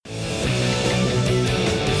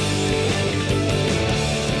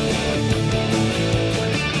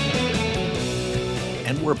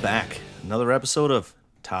we're back. Another episode of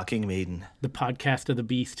Talking Maiden. The podcast of the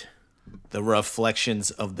beast. The Reflections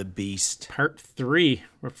of the Beast. Part 3.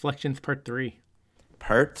 Reflections Part 3.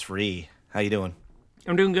 Part 3. How you doing?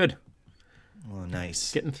 I'm doing good. Oh,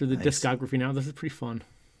 nice. Getting through the discography now. This is pretty fun.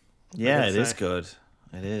 Yeah, it is good.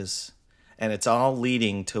 It is. And it's all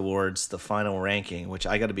leading towards the final ranking, which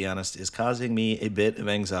I got to be honest, is causing me a bit of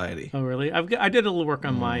anxiety. Oh, really? I did a little work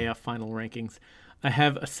on my final rankings. I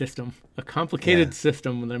have a system, a complicated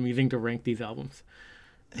system that I'm using to rank these albums.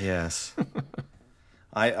 Yes.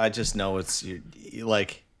 I just know it's you're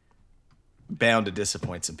like bound to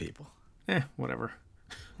disappoint some people. Whatever.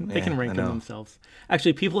 They can rank them themselves.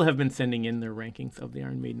 Actually, people have been sending in their rankings of the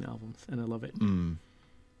Iron Maiden albums, and I love it.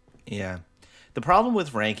 Yeah. The problem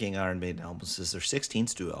with ranking Iron Maiden albums is there's 16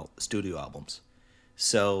 studio albums.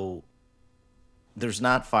 So there's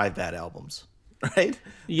not 5 bad albums, right?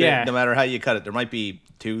 Yeah. No matter how you cut it. There might be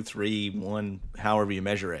 2, 3, 1, however you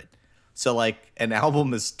measure it. So like an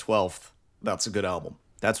album is 12th. That's a good album.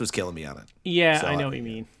 That's what's killing me on it. Yeah, So, I know what you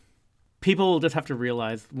mean. People just have to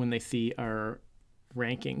realize when they see our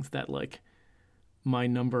rankings that like my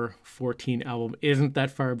number 14 album isn't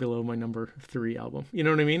that far below my number 3 album. You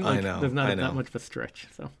know what I mean? Like, I know. There's not that much of a stretch.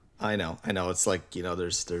 So I know. It's like,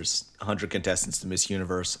 there's 100 contestants to Miss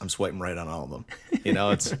Universe. I'm swiping right on all of them.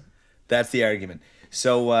 That's the argument.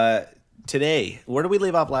 So today, where did we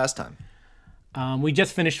leave off last time? we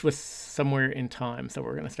just finished with Somewhere in Time, so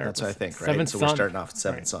we're going to start That's with what I think, right? Seventh So Son. we're starting off with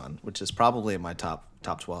Seventh Son, which is probably in my top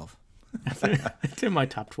 12. It's in my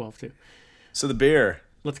top 12 too. So the beer.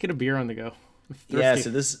 Let's get a beer on the go. I'm Yeah, thirsty. so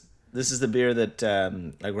this is the beer that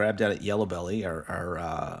I grabbed down at Yellow Belly,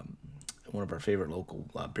 our one of our favorite local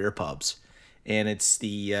beer pubs, and it's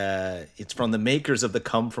from the makers of the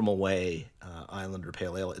Come From Away Islander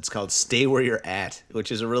Pale Ale. It's called Stay Where You're At,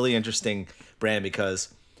 which is a really interesting brand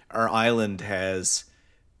because our island has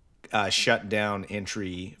shut down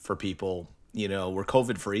entry for people. We're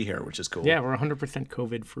COVID free here, which is cool. Yeah, we're 100%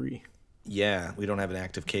 COVID free. Yeah, we don't have an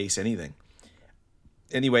active case, anything.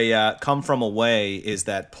 Anyway, Come From Away is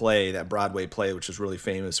that Broadway play, which is really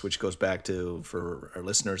famous, which goes back to, for our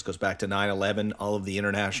listeners, goes back to 9/11. All of the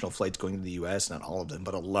international flights going to the U.S., not all of them,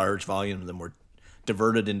 but a large volume of them were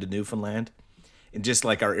diverted into Newfoundland. And just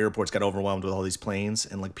like our airports got overwhelmed with all these planes,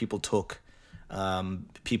 and like people took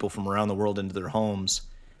people from around the world into their homes.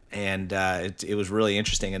 And it was really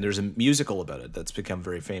interesting. And there's a musical about it that's become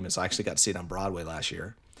very famous. I actually got to see it on Broadway last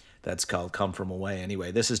year. That's called Come From Away.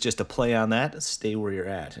 Anyway, this is just a play on that. Stay Where You're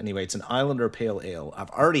At. Anyway, it's an Islander Pale Ale.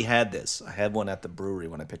 I've already had this. I had one at the brewery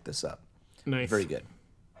when I picked this up. Nice. Very good.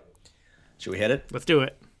 Should we hit it? Let's do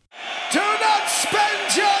it. Do not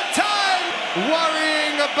spend your time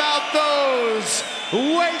worrying about those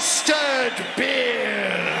wasted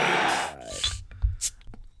beers.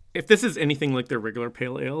 If this is anything like their regular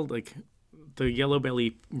pale ale, like the Yellow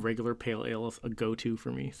Belly regular pale ale is a go-to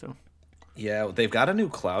for me. So Yeah, they've got a new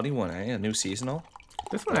cloudy one, A new seasonal.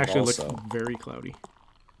 this one I've actually also- looks very cloudy.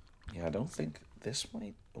 Yeah, I don't think this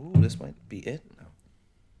might be it.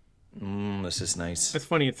 No. This is nice. It's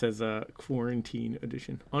funny. It says quarantine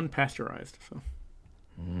edition, unpasteurized. So,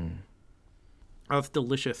 Oh, it's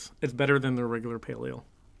delicious. It's better than the regular pale ale.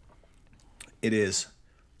 It is.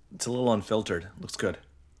 It's a little unfiltered. Looks good.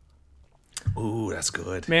 Ooh, that's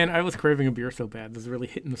good. Man, I was craving a beer so bad. This is really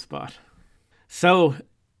hitting the spot. So,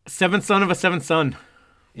 Seventh Son of a Seventh Son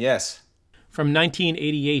Yes. from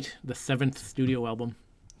 1988, the 7th studio album,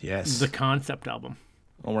 Yes. the concept album.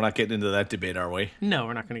 Well, we're not getting into that debate, are we? No,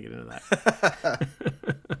 we're not going to get into that.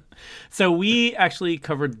 So we actually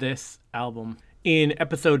covered this album in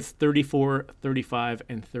episodes 34, 35,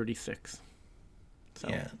 and 36. So,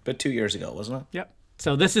 Yeah. But 2 years ago, wasn't it? Yep.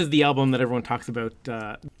 So this is the album that everyone talks about.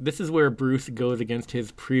 This is where Bruce goes against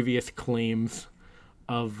his previous claims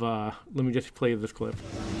of... let me just play this clip.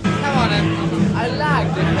 Come on, I like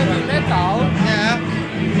the heavy metal. Yeah.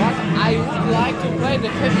 But I would like to play the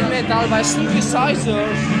heavy metal by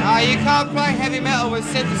synthesizers. You can't play heavy metal with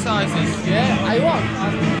synthesizers. Yeah, I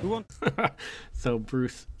want. So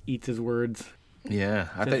Bruce eats his words. Yeah.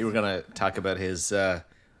 I thought you were going to talk about his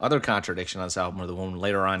other contradiction on this album, or the one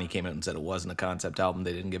later on he came out and said it wasn't a concept album.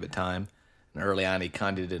 They didn't give it time. And early on, he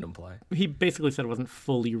kind of did imply. He basically said it wasn't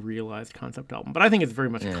fully realized concept album, but I think it's very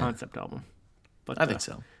much a concept album. But I think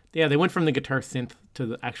so. Yeah, they went from the guitar synth to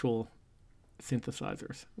the actual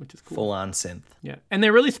synthesizers, which is cool. Full on synth. Yeah, and they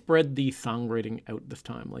really spread the songwriting out this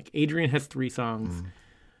time. Like Adrian has 3 songs,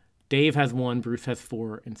 Dave has 1, Bruce has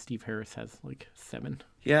 4, and Steve Harris has like 7.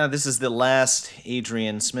 Yeah, this is the last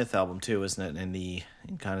Adrian Smith album too, isn't it?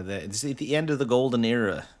 It's at the end of the golden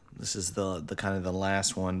era. This is the kind of the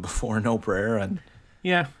last one before No Prayer, and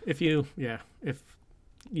Yeah, if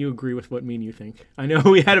you agree with what you think. I know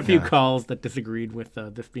we had a few Yeah. calls that disagreed with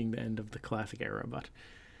this being the end of the classic era, but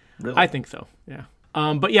Really? I think so. Yeah.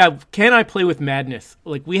 But yeah, Can I Play with Madness?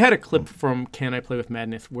 Like we had a clip from Can I Play with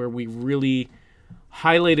Madness where we really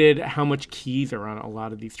highlighted how much keys are on a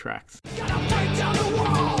lot of these tracks. Gotta break down the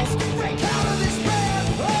walls, break out of this bad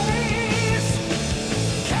place.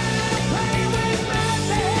 Can I play with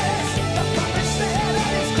madness? The puppet stared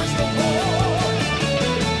at his crystal ball.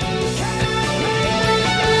 Can I play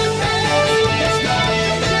with madness? There's no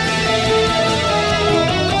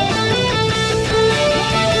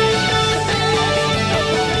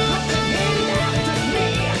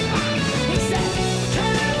He said,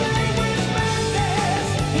 can I play with madness?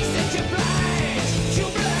 He said, you're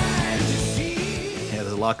blind to see. Yeah,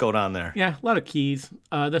 there's a lot going on there. Yeah, a lot of keys.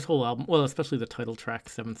 This whole album, well, especially the title track,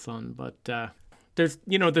 Seventh Son. But there's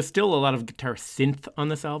still a lot of guitar synth on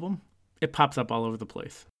this album. It pops up all over the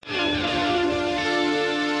place.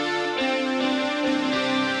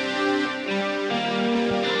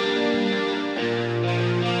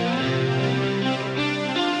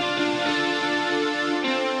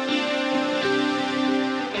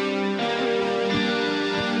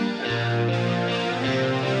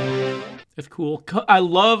 It's cool. I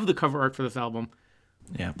love the cover art for this album.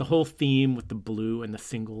 Yeah. The whole theme with the blue and the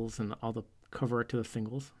singles and all the cover art to the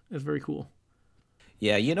singles is very cool.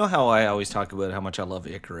 Yeah, you know how I always talk about how much I love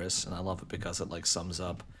Icarus, and I love it because it like sums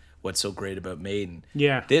up what's so great about Maiden.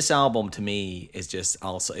 Yeah. This album to me is just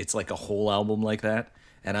also, it's like a whole album like that,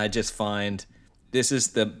 and I just find this is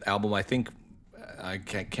the album I think I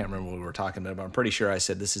can't remember what we were talking about, but I'm pretty sure I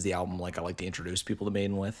said this is the album like I like to introduce people to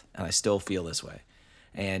Maiden with, and I still feel this way.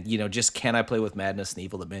 And just Can I Play with Madness and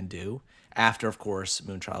Evil That Men Do, after of course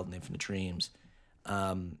Moonchild and Infinite Dreams,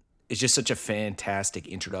 it's just such a fantastic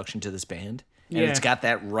introduction to this band. And Yeah. it's got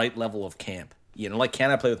that right level of camp. Like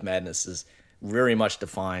Can I Play with Madness is very much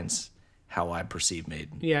defines how I perceive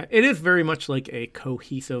Maiden. Yeah, it is very much like a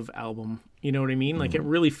cohesive album. You know what I mean? Like it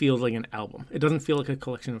really feels like an album. It doesn't feel like a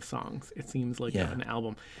collection of songs. It seems like Yeah. an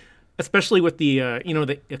album. Especially with the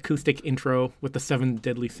the acoustic intro with the 7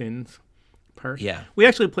 Deadly Sins part. Yeah. We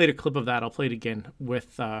actually played a clip of that. I'll play it again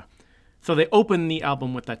with so they open the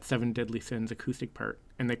album with that 7 Deadly Sins acoustic part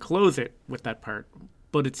and they close it with that part.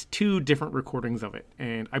 But it's 2 different recordings of it.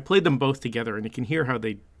 And I played them both together and you can hear how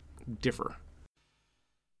they differ.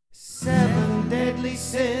 7 deadly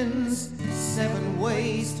sins, 7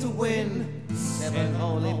 ways to win, 7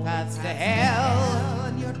 holy paths to hell,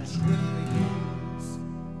 and your trip begins.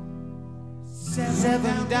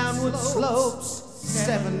 7 downward slopes,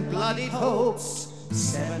 7 bloodied hopes,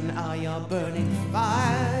 7 are your burning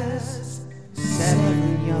fires,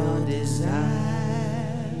 7 your desires.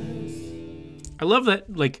 I love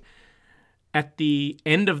that, like, at the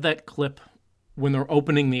end of that clip, when they're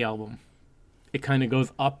opening the album, it kind of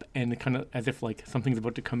goes up and it kind of as if, like, something's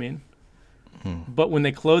about to come in. But when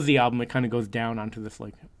they close the album, it kind of goes down onto this,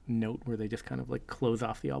 like, note where they just kind of, like, close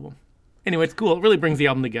off the album. Anyway, it's cool. It really brings the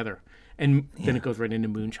album together. And then it goes right into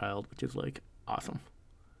Moonchild, which is, like, awesome.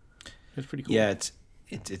 It's pretty cool. Yeah,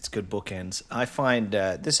 it's good bookends. I find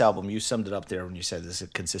this album, you summed it up there when you said this is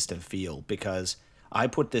a consistent feel, because I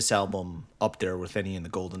put this album up there with any in the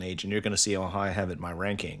Golden Age, and you're going to see how high I have it in my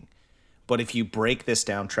ranking. But if you break this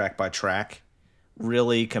down track by track,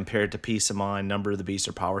 really compared to Peace of Mind, Number of the Beast,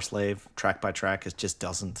 or Power Slave, track by track, it just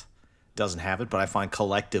doesn't have it. But I find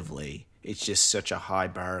collectively, it's just such a high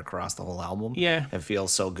bar across the whole album. Yeah. It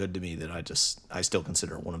feels so good to me that I still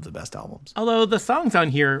consider it one of the best albums. Although the songs on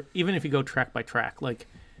here, even if you go track by track, like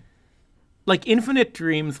Infinite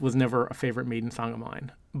Dreams was never a favorite Maiden song of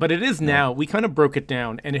mine, but it is now. We kind of broke it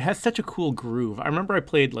down, and it has such a cool groove. I remember I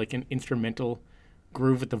played like an instrumental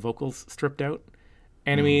groove with the vocals stripped out,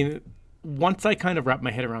 and I mean, once I kind of wrapped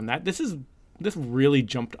my head around that, this really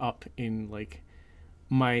jumped up in like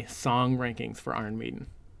my song rankings for Iron Maiden.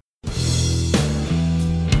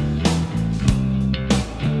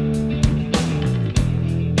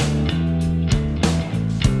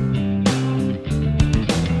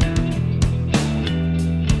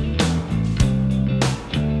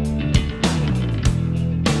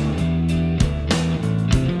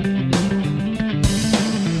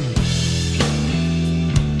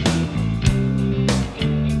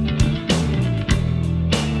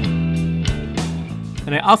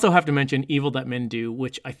 And I also have to mention Evil That Men Do,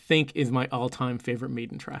 which I think is my all-time favorite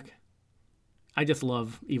Maiden track. I just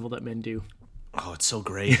love Evil That Men Do. Oh, it's so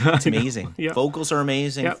great. It's amazing. Yeah. Vocals are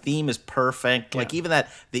amazing. Yep. Theme is perfect. Like Yeah. even that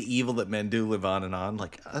The Evil That Men Do Live On and On.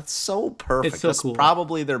 Like that's so perfect. It's so That's cool.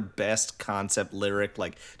 probably their best concept lyric.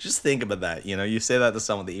 Like just think about that. You say that to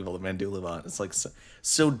someone, The Evil That Men Do Live On. It's like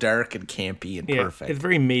so dark and campy and Yeah, perfect. it's a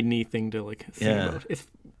very Maiden-y thing to like sing Yeah. about. It's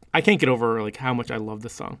I can't get over like how much I love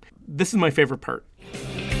this song. This is my favorite part. And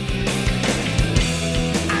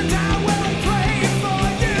I will pray for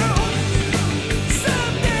you.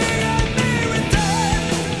 Someday I may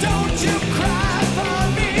return. Don't you cry for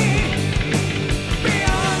me.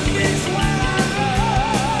 Beyond this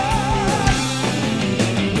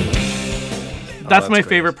world. That's my great.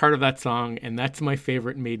 favorite part of that song, and that's my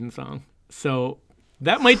favorite Maiden song. So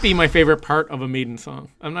that might be my favorite part of a Maiden song.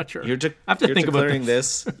 I'm not sure. You're, I have to think about declaring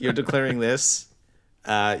this. You're declaring this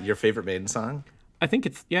your favorite Maiden song? I think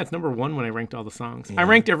it's number one when I ranked all the songs. I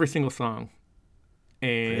ranked every single song,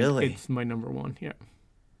 and Really? it's my number one. Yeah.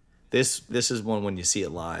 This is one when you see it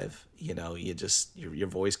live, you know, you just your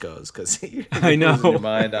voice goes because you're I know. losing your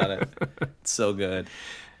mind on it. It's so good.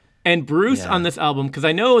 And Bruce Yeah. on this album, because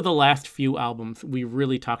I know the last few albums we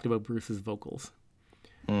really talked about Bruce's vocals,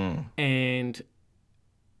 and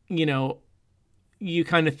you know, you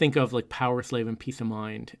kind of think of like Power Slave and Peace of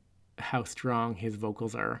Mind, how strong his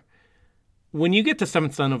vocals are. When you get to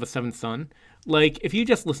Seventh Son of a Seventh Son, like if you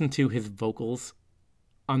just listen to his vocals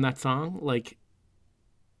on that song, like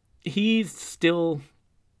he's still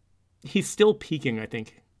peaking, I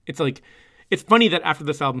think. It's like, it's funny that after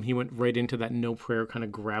this album he went right into that No Prayer kind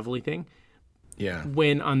of gravelly thing, Yeah.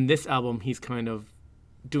 when on this album he's kind of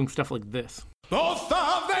doing stuff like this. Both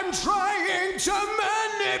of them trying to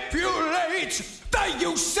manipulate the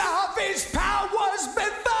use of his powers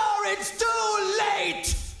before it's too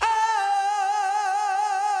late.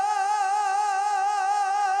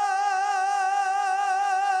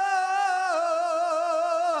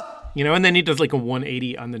 You know, and then he does like a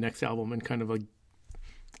 180 on the next album and kind of like,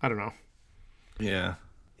 I don't know. Yeah.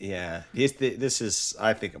 Yeah. This is,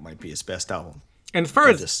 I think it might be his best album. And as far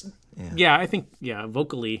as, Just, yeah. yeah, I think, yeah,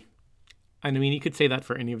 vocally, and I mean, you could say that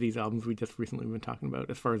for any of these albums we just recently been talking about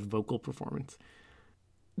as far as vocal performance.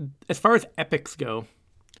 As far as epics go,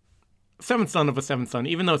 Seventh Son of a Seventh Son,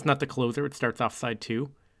 even though it's not the closer, it starts off side 2.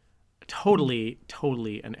 Totally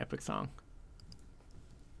an epic song.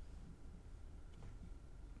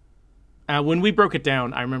 When we broke it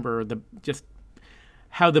down, I remember just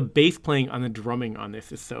how the bass playing on the drumming on this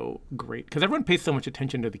is so great. Because everyone pays so much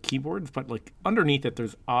attention to the keyboards, but like underneath it,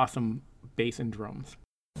 there's awesome bass and drums.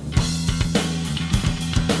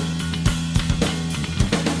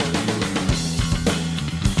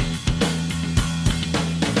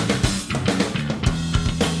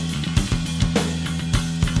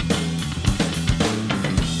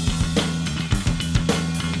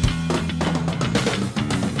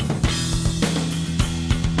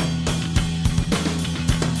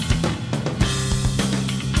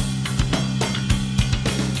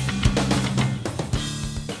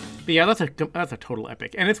 But yeah, that's a total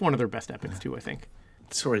epic, and it's one of their best epics too, I think.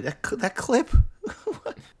 Sorry, that clip?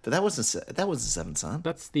 What? But that wasn't the Seventh Son.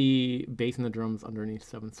 That's the bass and the drums underneath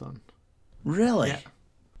Seventh Son. Really?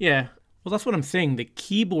 Yeah. Well, that's what I'm saying. The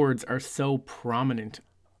keyboards are so prominent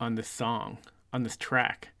on this song, on this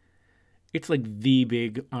track. It's like the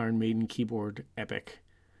big Iron Maiden keyboard epic.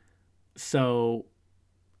 So,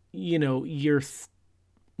 you know,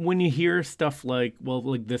 when you hear stuff like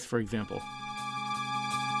this, for example.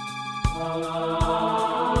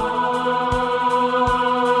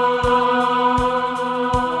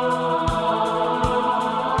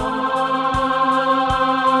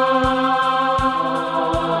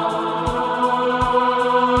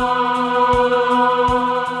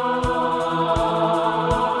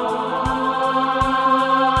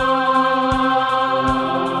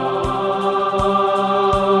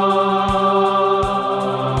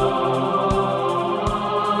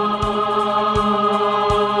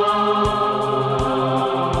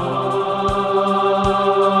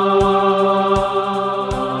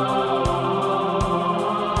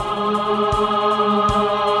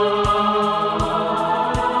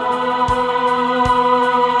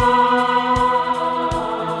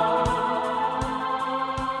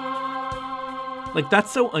 Like,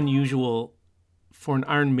 that's so unusual for an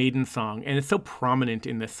Iron Maiden song, and it's so prominent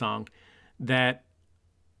in this song that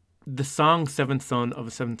the song Seventh Son of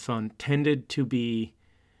a Seventh Son tended to be,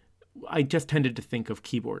 I just tended to think of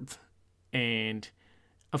keyboards. And,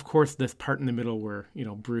 of course, this part in the middle where, you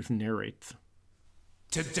know, Bruce narrates.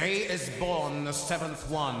 Today is born the seventh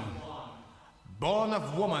one, born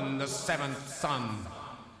of woman the seventh son,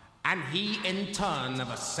 and he in turn of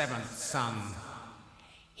a seventh son.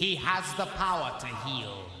 He has the power to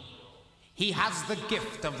heal. He has the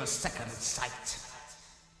gift of the second sight.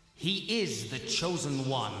 He is the chosen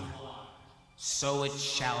one. So it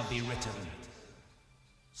shall be written.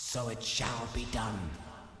 So it shall be done.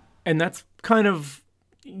 And that's kind of,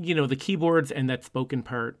 you know, the keyboards and that spoken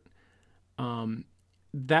part.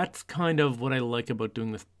 that's kind of what I like about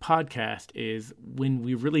doing this podcast is when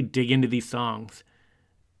we really dig into these songs,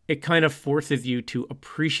 it kind of forces you to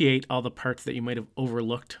appreciate all the parts that you might have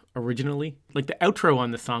overlooked originally. Like the outro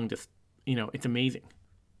on the song just, it's amazing.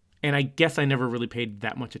 And I guess I never really paid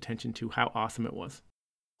that much attention to how awesome it was.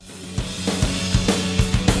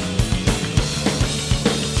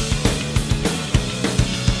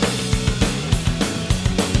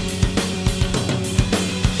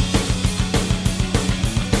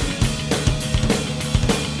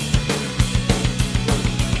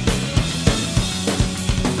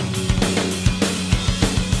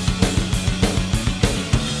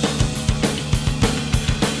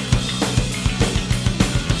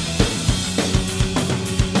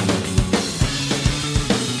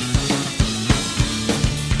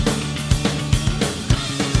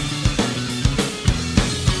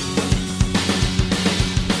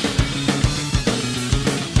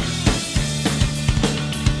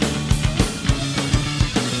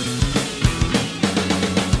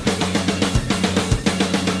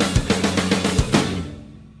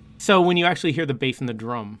 So when you actually hear the bass and the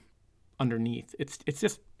drum underneath, it's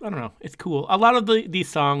just, I don't know, it's cool. A lot of these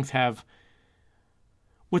songs have,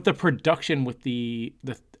 with the production, with the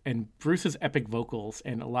and Bruce's epic vocals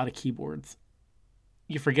and a lot of keyboards,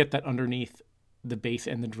 you forget that underneath the bass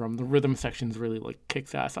and the drum, the rhythm sections really like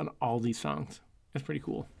kicks ass on all these songs. It's pretty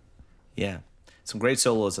cool. Yeah. Some great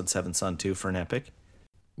solos on Seventh Son too for an epic.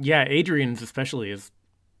 Yeah, Adrian's especially is,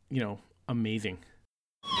 amazing.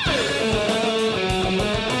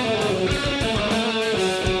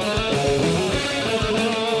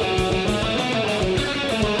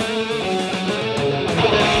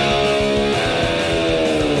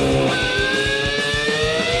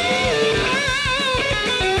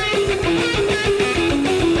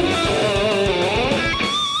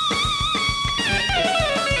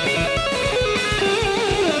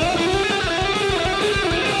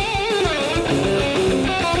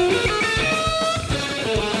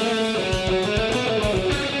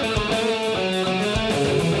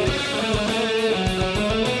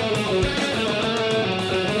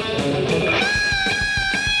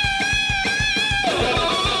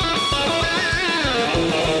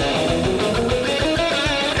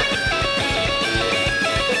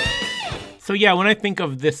 So yeah, when I think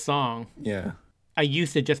of this song, Yeah. I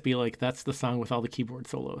used to just be like, that's the song with all the keyboard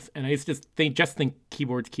solos. And I used to think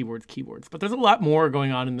keyboards. But there's a lot more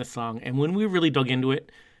going on in this song. And when we really dug into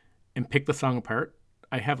it and picked the song apart,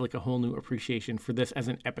 I have like a whole new appreciation for this as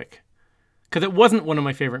an epic. Because it wasn't one of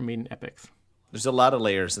my favorite Maiden epics. There's a lot of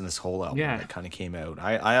layers in this whole album Yeah. that kind of came out.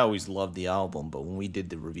 I always loved the album, but when we did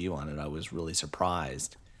the review on it, I was really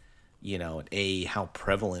surprised, at how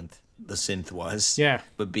prevalent the synth was, Yeah.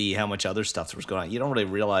 but B, how much other stuff was going on. You don't really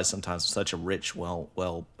realize sometimes with such a rich,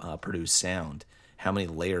 well produced sound, how many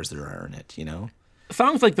layers there are in it,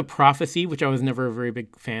 Songs like The Prophecy, which I was never a very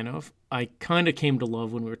big fan of, I kind of came to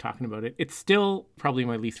love when we were talking about it. It's still probably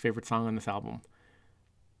my least favorite song on this album.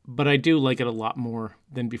 But I do like it a lot more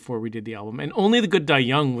than before we did the album. And Only the Good Die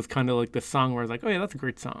Young was kind of like the song where I was like, oh yeah, that's a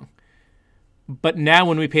great song. But now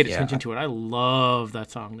when we paid attention to it, I love that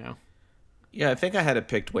song now. Yeah, I think I had it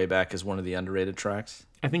picked way back as one of the underrated tracks.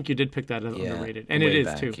 I think you did pick that as Yeah, underrated. And way it is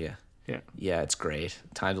back, too. Yeah. Yeah. Yeah, it's great.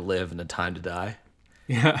 Time to live and a time to die.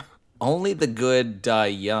 Yeah. Only the good die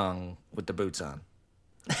young with the boots on.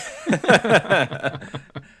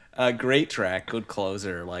 A great track, good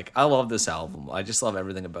closer. Like, I love this album. I just love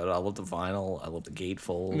everything about it. I love the vinyl. I love the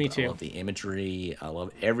gatefold. Me too. I love the imagery. I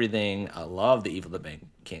love everything. I love the Evil That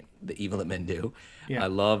Men Do. Yeah. I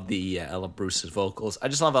love Bruce's vocals. I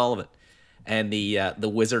just love all of it. And the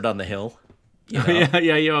wizard on the hill. Yeah,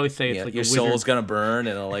 you always say it's Yeah, like your a soul's wizard. gonna burn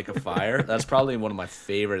in a lake of fire. That's probably one of my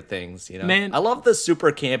favorite things. Man. I love the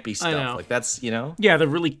super campy know. stuff. Like that's Yeah, the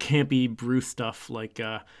really campy Bruce stuff. Like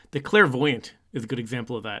The Clairvoyant is a good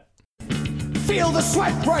example of that. Feel the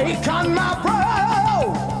sweat break on my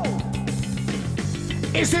brow.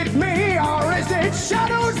 Is it me or is it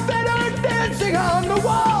shadows that are dancing on the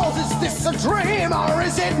walls? Is this a dream or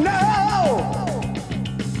is it no?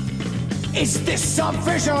 Is this some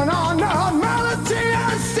vision or normality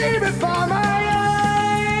I see before my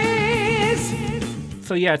eyes?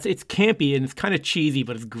 So yeah, it's campy and it's kind of cheesy,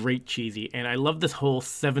 but it's great cheesy. And I love this whole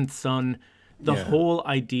Seventh Son. The whole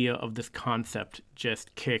idea of this concept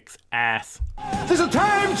just kicks ass. There's a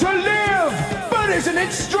time to live, but isn't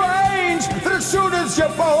it strange that as soon as you're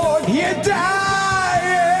born, you're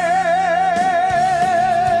dying?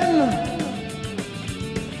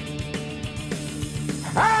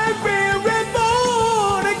 I've been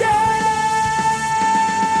reborn again.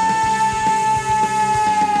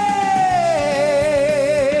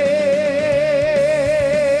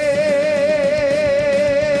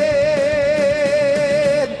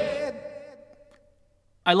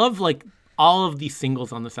 I love like all of these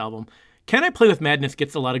singles on this album. Can I Play with Madness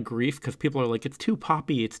gets a lot of grief because people are like, it's too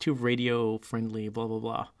poppy, it's too radio friendly, blah, blah,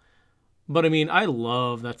 blah. But I mean, I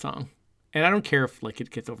love that song. And I don't care if like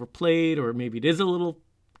it gets overplayed or maybe it is a little,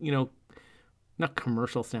 you know, not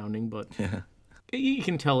commercial sounding, but you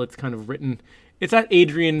can tell it's kind of written. It's that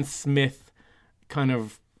Adrian Smith kind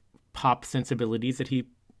of pop sensibilities that he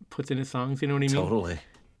puts in his songs, you know what I mean? Totally.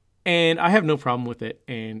 And I have no problem with it.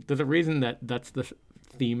 And there's a reason that that's the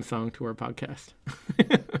theme song to our podcast.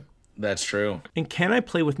 That's true. And Can I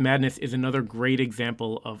Play with Madness is another great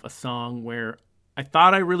example of a song where I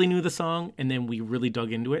thought I really knew the song and then we really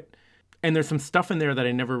dug into it. And there's some stuff in there that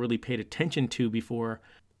I never really paid attention to before,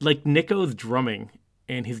 like Nico's drumming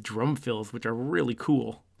and his drum fills, which are really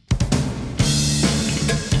cool.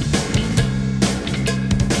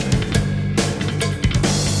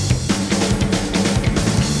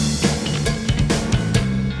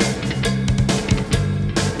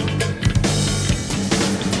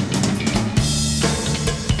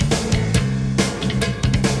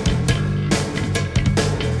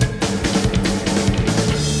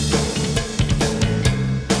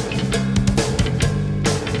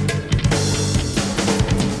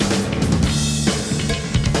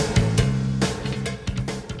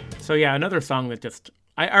 So yeah, another song that just,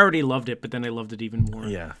 I already loved it, but then I loved it even more.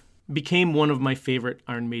 Yeah. Became one of my favorite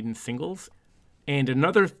Iron Maiden singles. And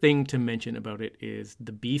another thing to mention about it is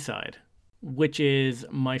the B-side, which is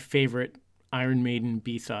my favorite Iron Maiden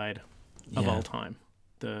B-side of all time.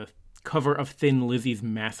 The cover of Thin Lizzy's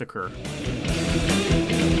Massacre.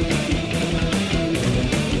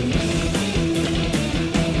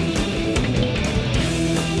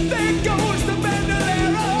 There goes the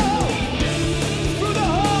bandolero through the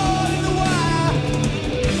hole in the wire.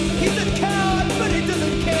 He's a coward, but he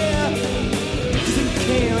doesn't care. Doesn't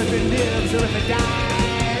care if he lives or if he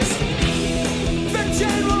dies. The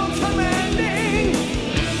general commanding,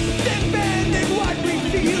 demanding what we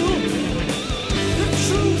feel. The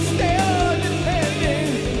troops they are depending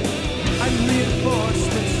on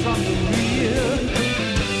reinforcements from the rear.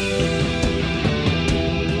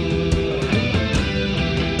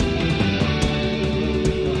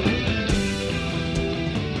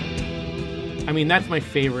 I mean, that's my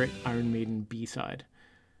favorite Iron Maiden B-side.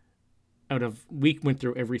 We went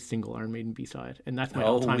through every single Iron Maiden B-side, and that's my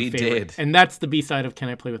all-time we favorite. did. And that's the B-side of Can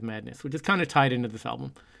I Play with Madness, which is kind of tied into this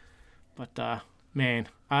album. But, man,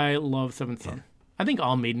 I love Seventh Son. I think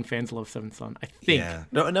all Maiden fans love Seventh Son. I think. Yeah.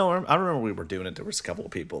 No, I remember we were doing it. There was a couple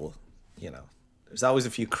of people, you know, there's always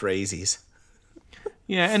a few crazies.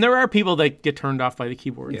 Yeah, and there are people that get turned off by the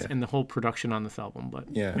keyboards Yeah. and the whole production on this album.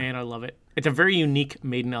 But, Yeah. man, I love it. It's a very unique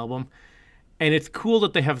Maiden album. And it's cool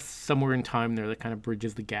that they have Somewhere in Time there that kind of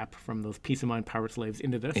bridges the gap from those Peace of Mind Power Slaves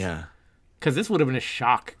into this. Yeah. Because this would have been a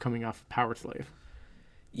shock coming off Power Slave.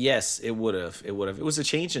 Yes, it would have. It would have. It was a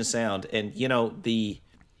change in sound, and you know he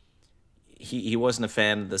wasn't a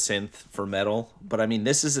fan of the synth for metal, but I mean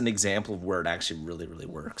this is an example of where it actually really really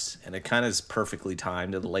works, and it kind of is perfectly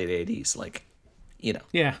timed to the late '80s, like, you know.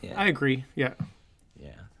 Yeah, I agree. Yeah.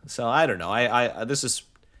 Yeah. So I don't know. I this is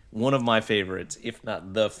one of my favorites, if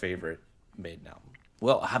not the favorite Maiden album.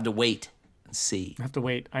 Well, I have to wait and see. I have to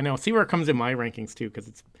wait. I know. See where it comes in my rankings too,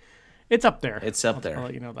 because it's up there. It's up there. I'll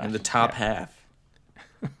let you know that. In the top Yeah. half.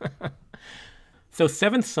 So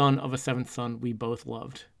Seventh Son of a Seventh Son, we both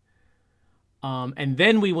loved. And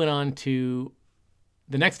then we went on to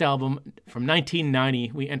the next album from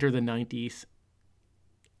 1990. We enter the 90s.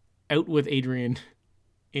 Out with Adrian,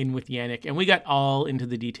 in with Yannick. And we got all into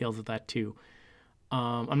the details of that too.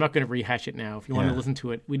 I'm not going to rehash it now. If you want to listen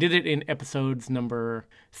to it, we did it in episodes number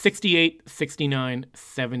 68, 69,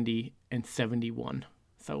 70, and 71.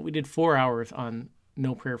 So we did 4 hours on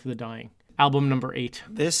No Prayer for the Dying. Album number 8.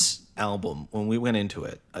 This album, when we went into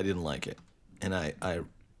it, I didn't like it. And I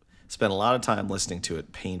spent a lot of time listening to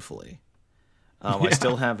it painfully. I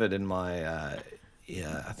still have it in my, I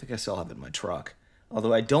think I still have it in my truck.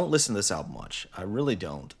 Although I don't listen to this album much. I really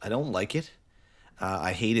don't. I don't like it.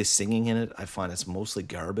 I hate his singing in it. I find it's mostly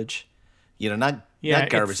garbage. You know, not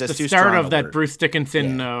garbage. It's That's the too start strong of a that word. Bruce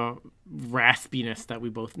Dickinson raspiness that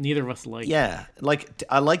neither of us like. Yeah, like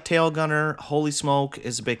I like Tail Gunner. Holy Smoke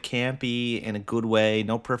is a bit campy in a good way.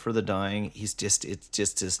 No Prayer for the Dying. It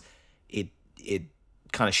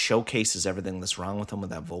kind of showcases everything that's wrong with him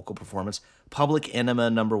with that vocal performance. Public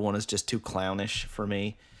Enema number 1 is just too clownish for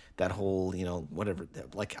me. That whole, you know, whatever.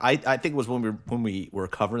 Like I think it was when we were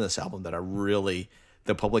covering this album that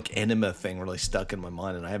the Public Enema thing really stuck in my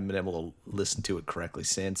mind, and I haven't been able to listen to it correctly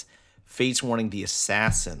since. Fates Warning, The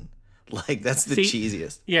Assassin. Like, that's the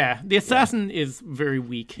cheesiest. Yeah, The Assassin is very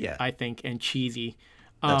weak, Yeah. I think, and cheesy.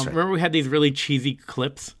 That's right. Remember we had these really cheesy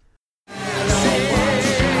clips?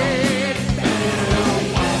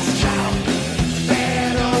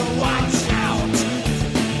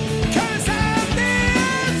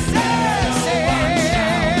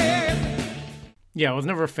 Yeah, I was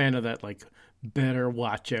never a fan of that, like, better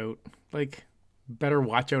watch out. Like, better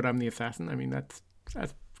watch out, I'm the assassin. I mean, that's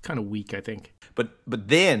kind of weak, I think. But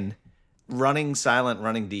then, Running Silent,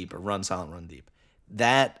 Running Deep, or Run Silent, Run Deep,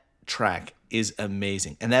 that track is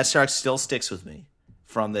amazing. And that track still sticks with me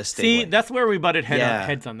from this day. See, that's where we butted Yeah.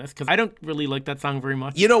 heads on this, because I don't really like that song very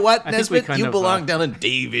much. You know what, I think we Nesbitt? kind You of, belong down in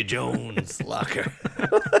Davy Jones' locker.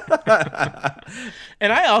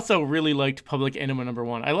 And I also really liked Public Enema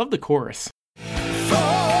 #1. I love the chorus.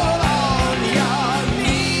 Fall on your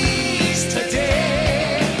knees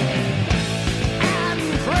today and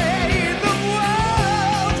pray the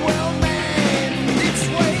world will mend its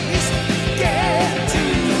ways. Get to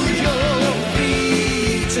your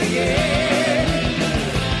feet again.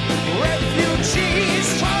 Refugees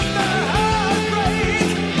from the heartbreak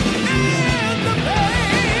and the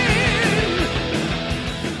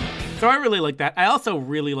pain. So I really like that. I also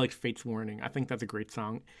really liked Fate's Warning. I think that's a great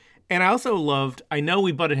song. And I also loved, I know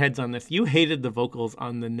we butted heads on this. You hated the vocals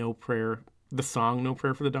on the the song No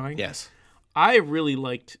Prayer for the Dying. Yes. I really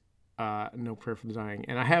liked No Prayer for the Dying.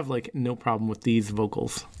 And I have, like, no problem with these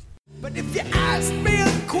vocals. But if you asked me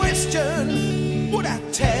a question, would I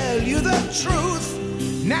tell you the truth?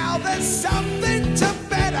 Now there's something to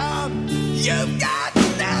bet on. You've got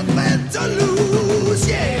nothing to lose,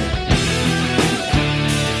 yeah.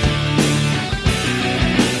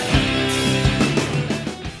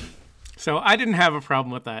 So I didn't have a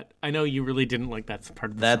problem with that. I know you really didn't like that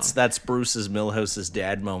part of the song. That's Bruce's Millhouse's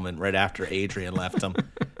dad moment right after Adrian left him.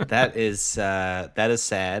 That is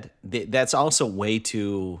sad. That's also way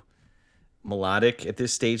too melodic at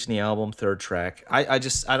this stage in the album. Third track. I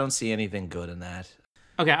don't see anything good in that.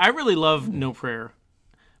 Okay, I really love No Prayer,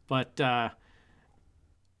 but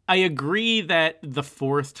I agree that the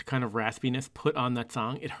forced kind of raspiness put on that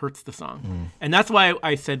song, it hurts the song. And that's why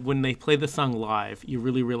I said when they play the song live, you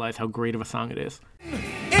really realize how great of a song it is. If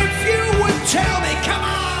you would tell me, come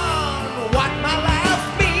on, what my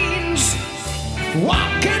life means,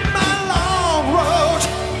 walking my long road,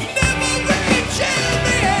 never reaching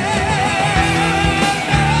the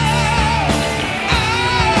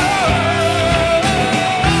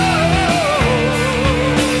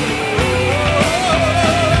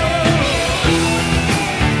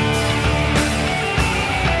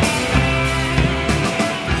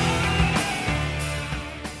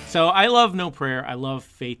So I love No Prayer. I love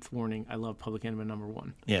Fate's Warning. I love Public Enemy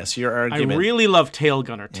 #1. Yes, your I argument. really love Tail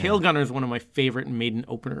Gunner. Tail Gunner is one of my favorite Maiden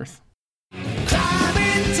openers.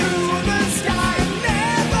 climbing to the sky,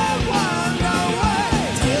 never wonder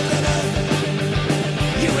why. Tail gunner,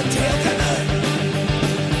 you're a tail gunner.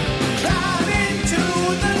 Climbing to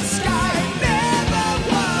the sky, never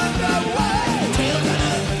wonder why. Tail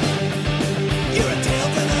gunner, you're a tail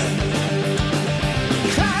gunner.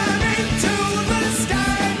 Climbing to the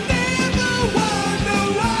sky, never wonder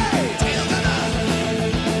why. Tail gunner,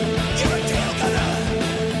 you're a tail gunner.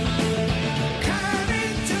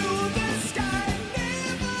 Climbing to the sky,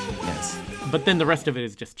 never wonder. But then the rest of it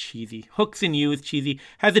is just cheesy. Hooks in You is cheesy.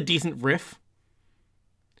 Has a decent riff.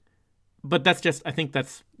 But that's just, I think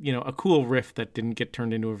that's, a cool riff that didn't get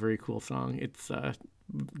turned into a very cool song. It's,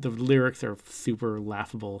 the lyrics are super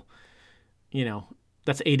laughable.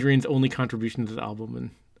 That's Adrian's only contribution to the album. And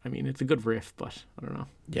I mean, it's a good riff, but I don't know.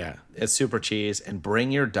 Yeah, it's super cheese. And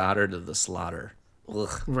Bring Your Daughter to the Slaughter.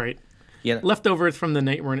 Ugh. Right. Yeah, Leftovers from the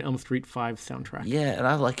Nightmare on Elm Street 5 soundtrack. yeah, and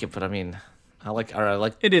I like it, but I mean, I like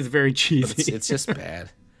It is very cheesy. it's just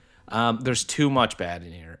bad. There's too much bad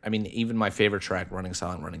in here. I mean, even my favorite track, Running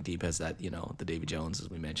Silent, Running Deep, has that, the Davy Jones, as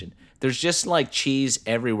we mentioned. There's just like cheese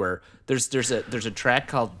everywhere. There's a track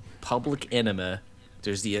called Public Enema.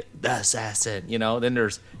 There's the Assassin, Then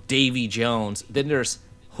there's Davy Jones. Then there's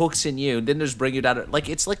Hooks in You. Then there's Bring Your Daughter. Like,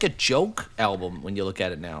 it's like a joke album when you look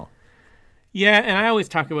at it now. Yeah, and I always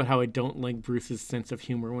talk about how I don't like Bruce's sense of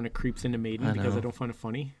humor when it creeps into Maiden because I don't find it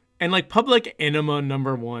funny. And like Public Enema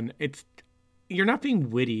 #1, you're not being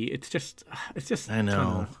witty. It's just I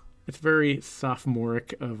know. it's very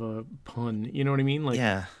sophomoric of a pun. You know what I mean? Like,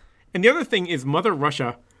 Yeah. And the other thing is Mother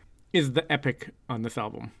Russia is the epic on this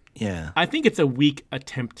album. Yeah. I think it's a weak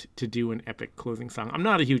attempt to do an epic closing song. I'm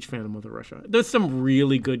not a huge fan of Mother Russia. There's some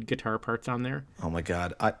really good guitar parts on there, Oh my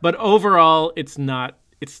God. but overall, it's not.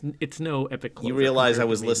 It's no epic closer. You realize I compared to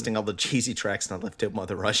was Maiden. listing all the cheesy tracks and I left out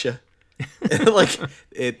Mother Russia. Like,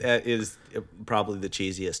 it is probably the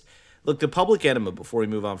cheesiest. Look, the Public Enema, before we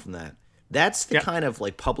move on from that, that's the Yeah. kind of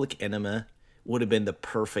like Public Enema would have been the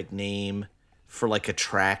perfect name for like a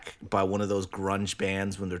track by one of those grunge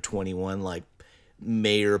bands when they're 21, like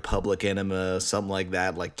Mayor, Public Enema, something like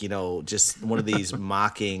that. Like, you know, just one of these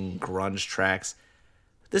mocking grunge tracks.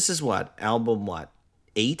 This is album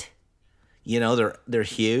 8? You know, they're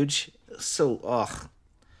huge. So,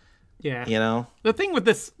 Yeah. you know, The thing with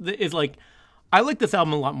this is like, I like this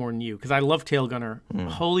album a lot more than you because I love Tail Gunner.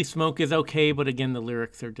 Holy Smoke is okay, but again, the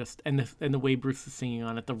lyrics are just and the way Bruce is singing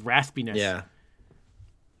on it, the raspiness. yeah.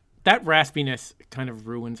 That raspiness kind of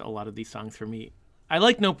ruins a lot of these songs for me. I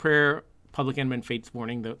like No Prayer, Public Enemy, and Fate's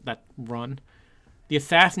Warning, that run. The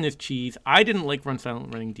Assassin is cheese. I didn't like Run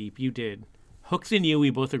Silent, Running Deep. You did. Hooks in You,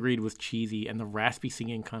 we both agreed was cheesy, and the raspy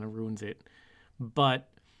singing kind of ruins it. But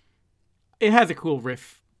it has a cool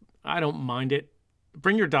riff. I don't mind it.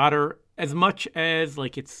 Bring Your Daughter, as much as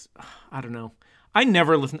like it's, I don't know. I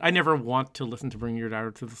never want to listen to Bring Your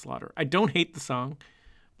Daughter to the Slaughter. I don't hate the song.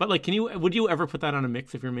 But like, would you ever put that on a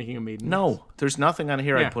mix if you're making a Maiden mix? No, there's nothing on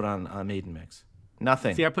here Yeah. I'd put on a Maiden mix.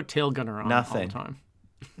 Nothing. See, I put Tail Gunner on all Nothing. the time.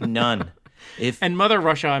 None. And Mother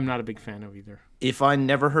Russia, I'm not a big fan of either. If I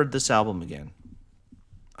never heard this album again,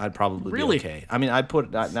 I'd probably Really? be okay. I mean,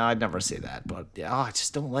 I'd never say that, but yeah, I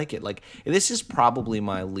just don't like it. Like, this is probably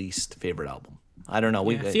my least favorite album. I don't know.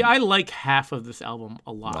 See, I like half of this album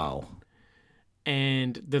a lot. Wow.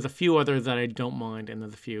 And there's a few others that I don't mind, and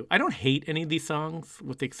there's a few. I don't hate any of these songs,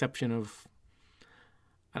 with the exception of,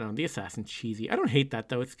 I don't know, The Assassin cheesy. I don't hate that,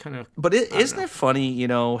 though. It's kind of... But isn't it funny, you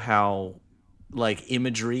know, how, like,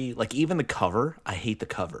 imagery, like, even the cover, I hate the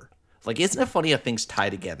cover. Like, isn't it funny how things tie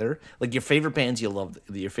together? Like, your favorite bands, you love,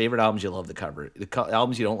 your favorite albums, you love the cover. The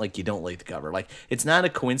albums you don't like the cover. Like, it's not a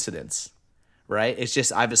coincidence, right? It's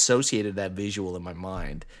just, I've associated that visual in my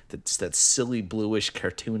mind. That's that silly, bluish,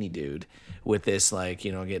 cartoony dude with this, like,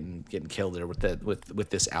 you know, getting killed there with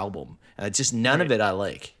this album. And it's just none of it I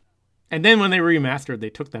like. And then when they remastered, they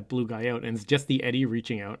took that blue guy out, and it's just the Eddie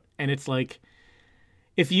reaching out. And it's like,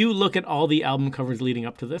 if you look at all the album covers leading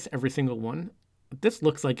up to this, every single one, this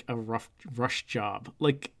looks like a rush job.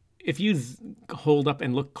 Like, if you hold up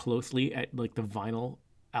and look closely at, like, the vinyl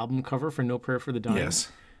album cover for No Prayer for the Dying,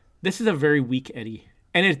 this is a very weak Eddie.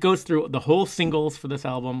 And it goes through the whole singles for this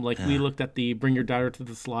album. Like, we looked at the Bring Your Daughter to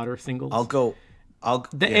the Slaughter singles.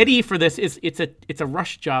 Eddie for this is it's a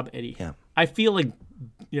rush job Eddie. Yeah. I feel like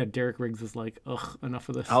Derek Riggs is like, ugh, enough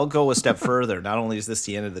of this. I'll go a step further. Not only is this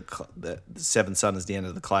the end of the Seventh Son is the end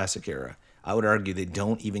of the classic era, I would argue they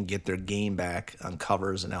don't even get their game back on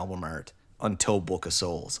covers and album art until Book of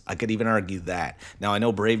Souls. I could even argue that. Now, I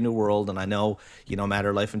know Brave New World and I know, you know,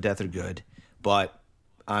 Matter, Life, and Death are good, but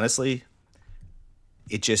honestly,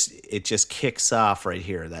 it just kicks off right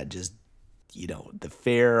here. That just, you know, the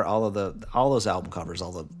Fair, all those album covers,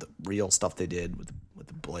 all the real stuff they did with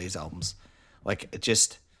the Blaze albums, like, it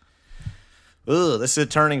just, this is a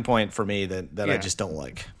turning point for me that I just don't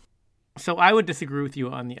like. So I would disagree with you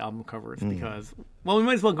on the album covers because, well, we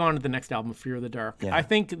might as well go on to the next album, Fear of the Dark. Yeah. I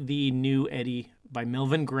think the new Eddie by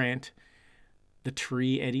Melvin Grant, the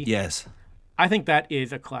Tree Eddie. Yes. I think that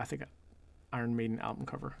is a classic Iron Maiden album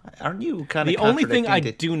cover. Aren't you kind of The only thing I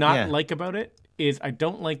do not like about it is I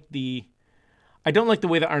don't like the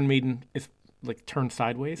way that Iron Maiden is like turned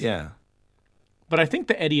sideways. Yeah. But I think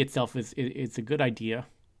the Eddie itself is a good idea.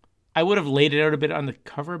 I would have laid it out a bit on the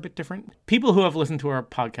cover a bit different. People who have listened to our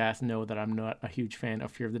podcast know that I'm not a huge fan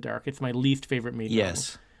of Fear of the Dark. It's my least favorite Maiden album.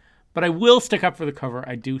 Yes. But I will stick up for the cover.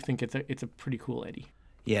 I do think it's a pretty cool Eddie.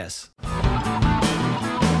 Yes.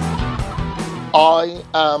 I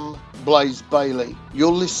am Blaze Bailey.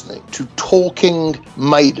 You're listening to Talking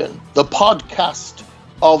Maiden, the podcast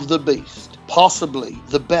of the Beast, possibly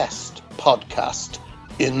the best podcast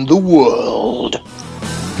in the world.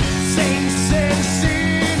 Saints and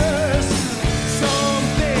sinners,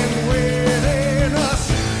 something within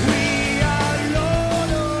us. We are Lord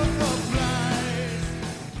of the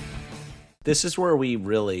Flies. This is where we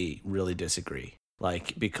really, really disagree.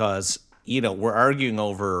 Like, because, you know, we're arguing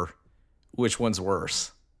over which one's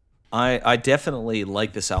worse. I definitely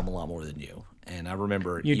like this album a lot more than you. And I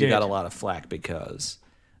remember you got a lot of flack because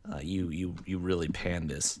you really panned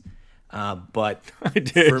this. But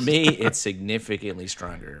for me, it's significantly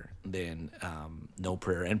stronger than No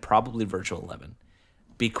Prayer and probably Virtual 11.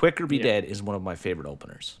 Be Quick or Be Dead is one of my favorite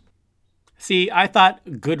openers. See, I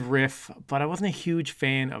thought good riff, but I wasn't a huge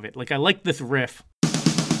fan of it. Like, I liked this riff.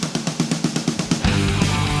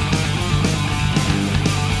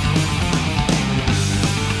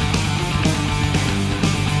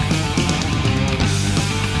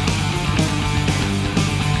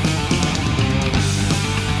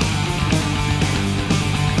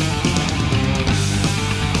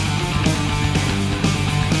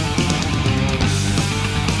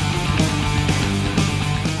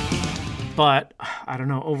 But I don't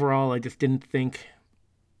know. Overall, I just didn't think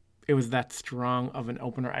it was that strong of an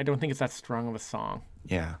opener. I don't think it's that strong of a song.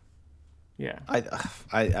 Yeah. Yeah.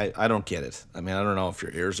 I don't get it. I mean, I don't know if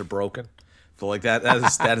your ears are broken. But like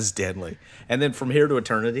that is deadly. And then From Here to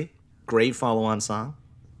Eternity, great follow-on song.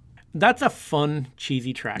 That's a fun,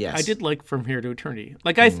 cheesy track. Yes. I did like From Here to Eternity.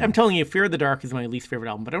 Like I'm telling you, Fear of the Dark is my least favorite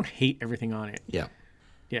album, but I don't hate everything on it. Yeah.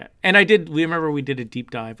 Yeah. And we remember we did a deep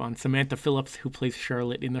dive on Samantha Phillips, who plays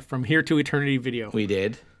Charlotte in the From Here to Eternity video. We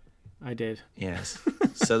did. I did. Yes.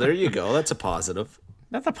 So there you go. That's a positive.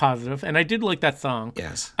 That's a positive, and I did like that song.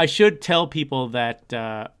 Yes. I should tell people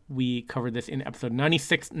that we covered this in episode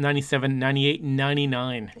 96, 97, 98,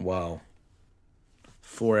 99. Wow.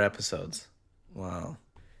 4 episodes. Wow.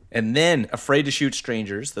 And then Afraid to Shoot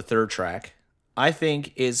Strangers, the third track, I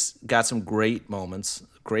think is got some great moments,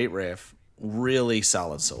 great riff, really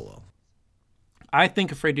solid solo. I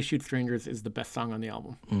think Afraid to Shoot Strangers is the best song on the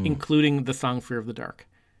album, including the song Fear of the Dark.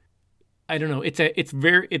 I don't know.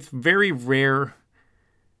 It's very rare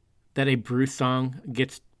that a Bruce song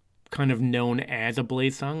gets kind of known as a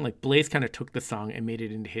Blaze song. Like Blaze kind of took the song and made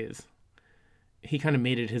it into his. He kind of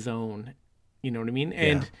made it his own. You know what I mean?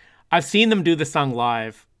 And I've seen them do the song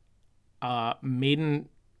live. Maiden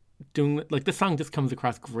doing like the song just comes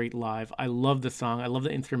across great live. I love the song. I love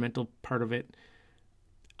the instrumental part of it.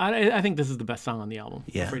 I think this is the best song on the album.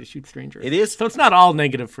 Yeah. Afraid to Shoot Strangers. It is. So it's not all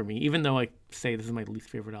negative for me, even though I say this is my least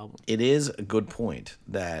favorite album. It is a good point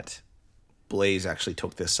that Blaze actually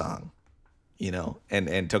took this song,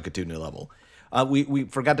 and took it to a new level. We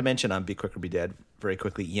forgot to mention on Be Quick or Be Dead very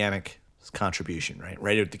quickly Yannick's contribution,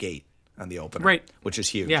 right at the gate on the opener, Right. which is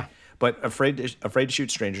huge. Yeah. But Afraid to Shoot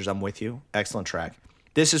Strangers, I'm with you. Excellent track.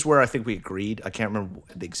 This is where I think we agreed. I can't remember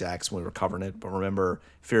the exacts when we were covering it, but remember,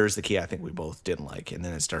 Fear is the Key, I think we both didn't like, and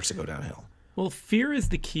then it starts to go downhill. Well, Fear is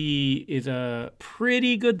the Key is a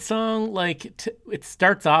pretty good song. Like, it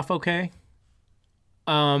starts off okay.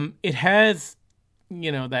 It has,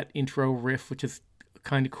 that intro riff, which is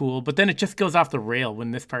kind of cool, but then it just goes off the rail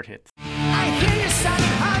when this part hits. I hear your silent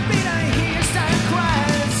heartbeat, I hear your silent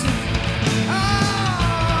cries.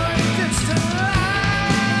 Oh, it's just lies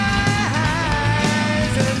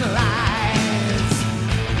and lies.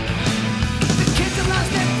 The kids have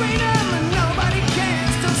lost their freedom and nobody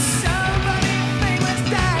cares till somebody famous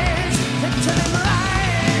dies. They're telling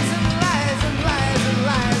lies and lies and lies and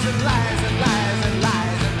lies and lies and lies and lies and lies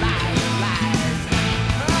and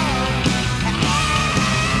lies.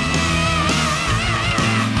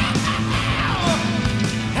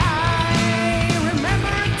 I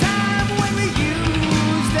remember a time when we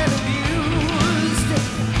used and abused. It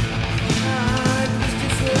was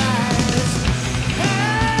just lies. I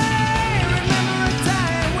remember a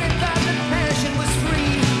time we thought that passion was free,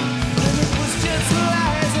 and it was just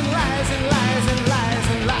lies and lies and lies and lies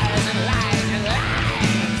and lies and lies and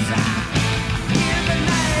lies. In the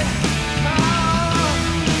night,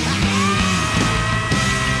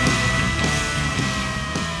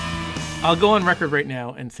 I'll go on record right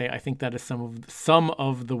now and say I think that is some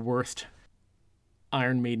of the worst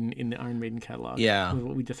Iron Maiden in the Iron Maiden catalog. Yeah. Was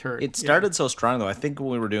what we just heard. It started so strong, though. I think when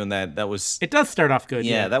we were doing that was... It does start off good.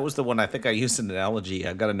 Yeah, that was the one I think I used an analogy.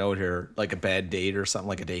 I got a note here, like a bad date or something,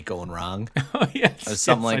 like a date going wrong. Oh, yes. Or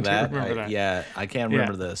something yes, like I that. do remember that. Yeah, I can't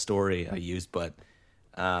remember the story I used, but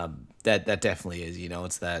that definitely is.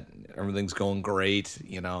 It's that everything's going great.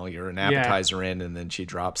 You're an appetizer in, and then she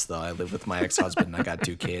drops the "I live with my ex-husband and I got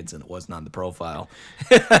 2 kids," and it wasn't on the profile.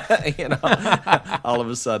 All of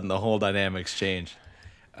a sudden the whole dynamics change.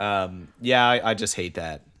 I just hate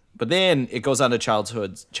that. But then it goes on to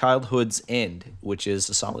Childhood's End, which is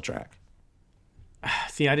a solid track.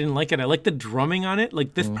 See, I didn't like it. I like the drumming on it.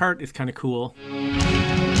 Like this part is kind of cool.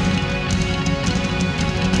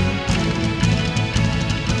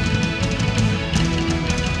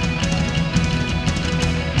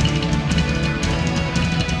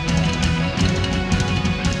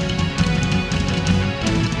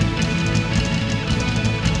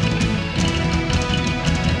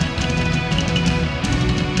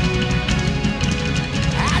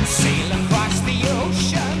 I'd sail across the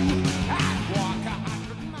ocean. I'd walk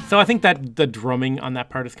 100 miles. So I think that the drumming on that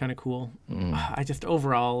part is kind of cool. I just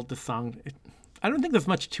overall the song, I don't think there's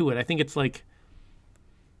much to it. I think it's like,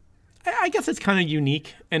 I guess it's kind of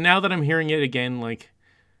unique. And now that I'm hearing it again, like,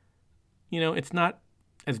 it's not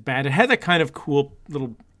as bad. It has a kind of cool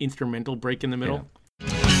little instrumental break in the middle.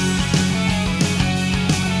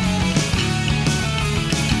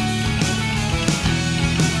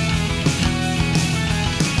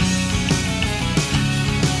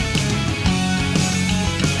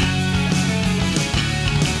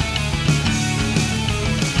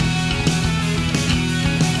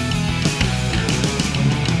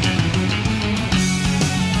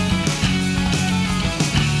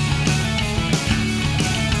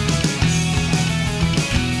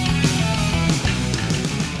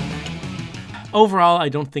 Overall, I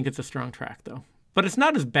don't think it's a strong track, though. But it's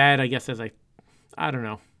not as bad, I guess, as I don't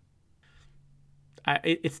know.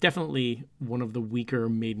 It's definitely one of the weaker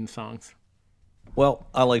Maiden songs. Well,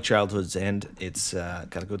 I like Childhood's End. It's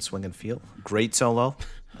got a good swing and feel. Great solo.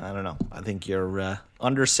 I don't know. I think you're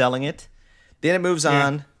underselling it. Then it moves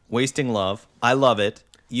on. Wasting Love. I love it.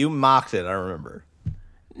 You mocked it, I remember.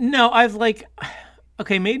 No, I was like,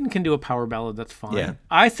 okay, Maiden can do a power ballad. That's fine. Yeah.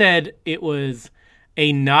 I said it was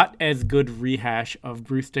a not as good rehash of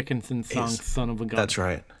Bruce Dickinson's song Son of a Gun. That's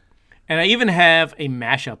right. And I even have a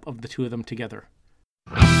mashup of the two of them together.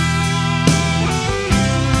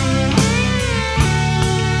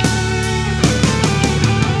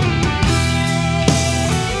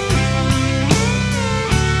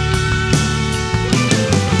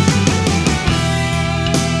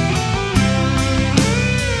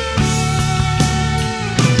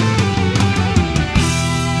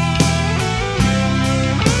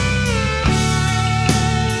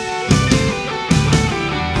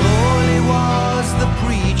 Holy was the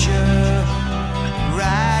preacher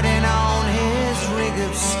riding on his rig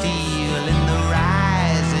of steel in the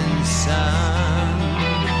rising sun.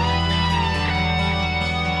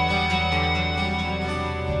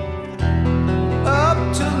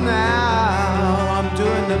 Up till now, I'm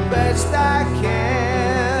doing the best I can.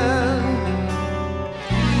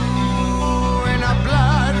 Ooh, in a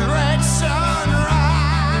blood-red sunrise.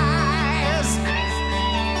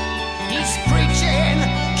 He's preaching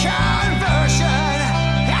conversion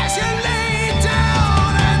as you lay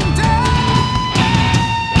down and die.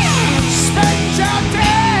 Spend your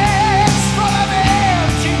days full of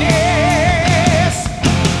emptiness.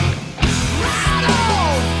 Ride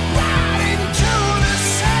on, right into the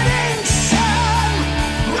setting sun.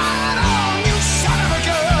 Ride on, you son of a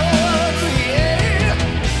gun, yeah.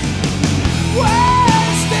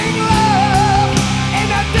 Wasting love in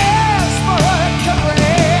a desperate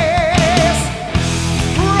caress.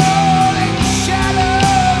 Rolling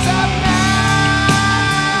shadows of night.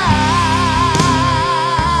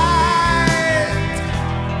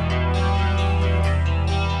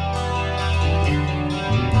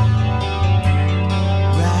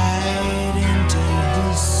 Right into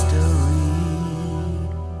history.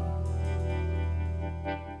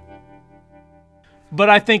 But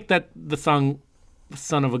I think that the song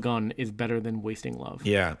Son of a Gun is better than Wasting Love.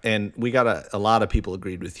 Yeah, and we got a lot of people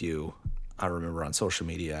agreed with you, I remember, on social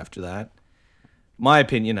media after that. My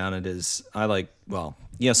opinion on it is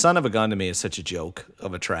Son of a Gun to me is such a joke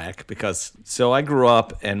of a track because, so I grew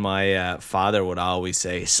up and my father would always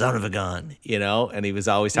say, son of a gun, and he was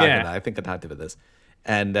always talking about, I think I talked about this.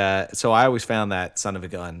 And so I always found that Son of a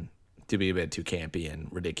Gun to be a bit too campy and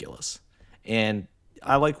ridiculous. And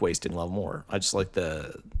I like Wasting Love more. I just like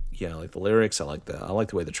the lyrics. I like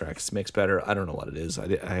the way the tracks mix better. I don't know what it is. I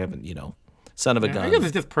haven't, Son of a Gun. I guess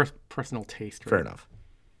it's just personal taste. Right? Fair enough.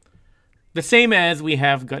 The same as we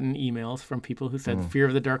have gotten emails from people who said Fear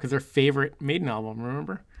of the Dark is their favorite Maiden album,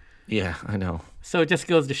 remember? Yeah, I know. So it just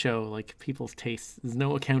goes to show, like, people's tastes. There's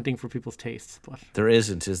no accounting for people's tastes. But There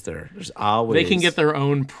isn't, is there? There's always... they can get their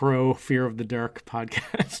own pro Fear of the Dark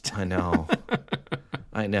podcast. I know.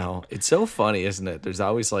 I know. It's so funny, isn't it? There's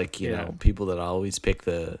always, like, you know, people that always pick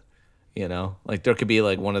the, like, there could be,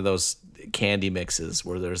 like, one of those candy mixes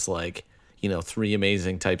where there's, like, 3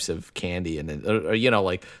 amazing types of candy, and then, or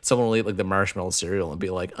like someone will eat like the marshmallow cereal and be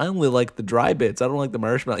like, I only like the dry bits. I don't like the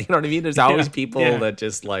marshmallow. You know what I mean? There's always people that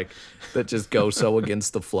just go so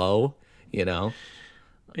against the flow. Yeah,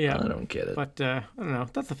 I don't get it. But I don't know.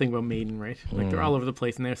 That's the thing about Maiden, right? Like they're all over the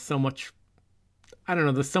place, and there's so much. I don't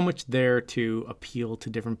know. There's so much there to appeal to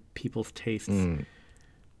different people's tastes.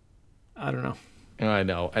 I don't know. I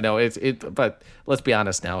know. But let's be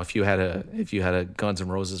honest now. If you had a Guns N'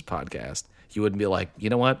 Roses podcast, you wouldn't be like, you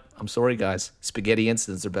know what? I'm sorry, guys. Spaghetti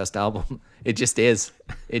Incident's their best album. It just is.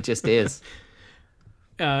 It just is.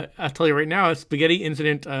 I'll tell you right now, Spaghetti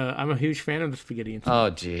Incident. I'm a huge fan of the Spaghetti Incident.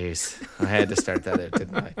 Oh, jeez. I had to start that out,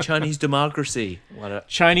 didn't I? Chinese Democracy.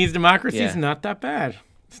 Chinese Democracy is not that bad.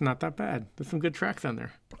 It's not that bad. There's some good tracks on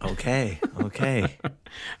there. Okay.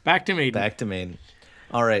 Back to Maiden.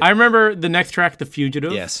 All right. I remember the next track, The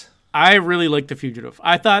Fugitive. Yes. I really liked The Fugitive.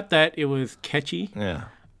 I thought that it was catchy. Yeah.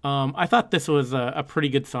 I thought this was a pretty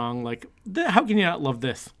good song. Like, how can you not love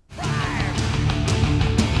this?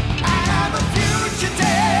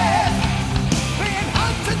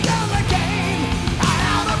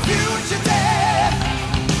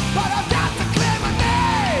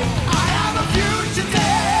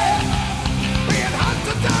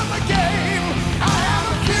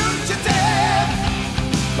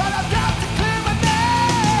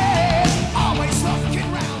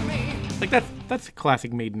 That's a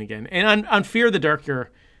classic Maiden again. And on Fear of the Dark, you're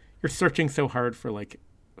searching so hard for like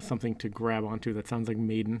something to grab onto that sounds like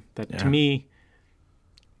Maiden. That to me,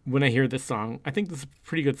 when I hear this song, I think this is a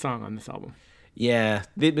pretty good song on this album. Yeah,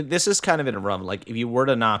 this is kind of in a run. Like, if you were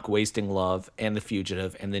to knock Wasting Love and The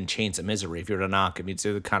Fugitive and then Chains of Misery, if you were to knock them, it's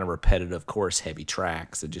the kind of repetitive, chorus-heavy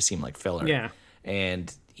tracks that just seem like filler. Yeah.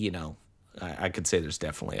 And, you know, I could say there's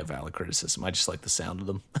definitely a valid criticism. I just like the sound of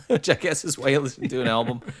them, which I guess is why you listen to an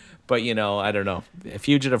album. But, you know, I don't know.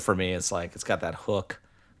 Fugitive for me, it's like, it's got that hook,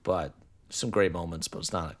 but some great moments, but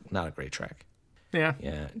it's not a great track. Yeah.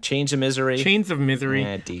 Yeah. Chains of Misery. Chains of Misery.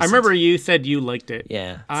 Yeah, decent. I remember you said you liked it.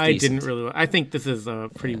 Yeah, it's I decent. didn't really. I think this is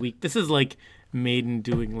pretty weak. This is like Maiden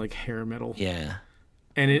doing like hair metal. Yeah.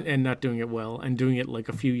 And not doing it well and doing it like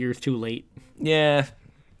a few years too late. Yeah.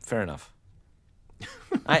 Fair enough.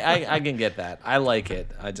 I can get that. I like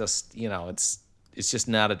it. I just, you know, it's just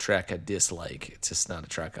not a track I dislike. It's just not a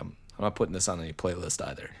track I'm not putting this on any playlist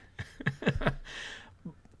either.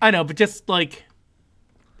 I know, but just like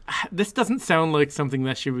this doesn't sound like something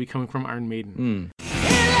that should be coming from Iron Maiden.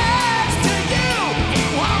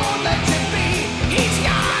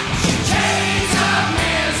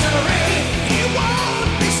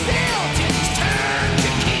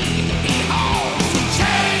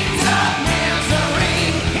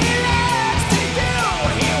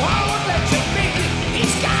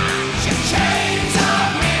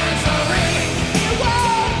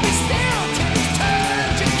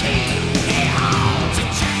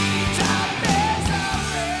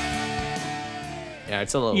 Yeah,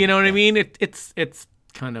 it's a little. You know what I mean? It's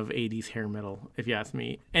kind of 80s hair metal, if you ask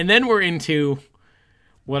me. And then we're into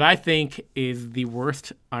what I think is the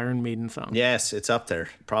worst Iron Maiden song. Yes, it's up there.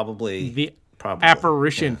 Probably.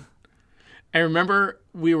 Apparition. Yeah. I remember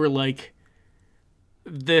we were like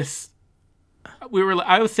I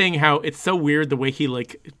was saying how it's so weird the way he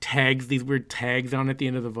like tags these weird tags on at the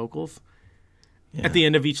end of the vocals. Yeah. At the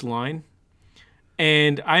end of each line.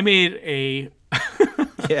 And I made a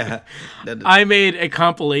I made a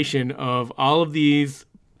compilation of all of these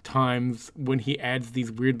times when he adds these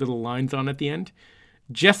weird little lines on at the end,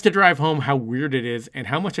 just to drive home how weird it is and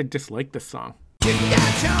how much I dislike this song. You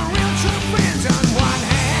got your real true friends on one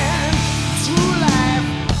hand, true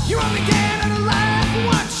life. You only get out of life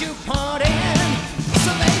once you put in.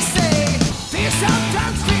 So they say, do you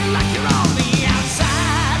sometimes feel like you're on the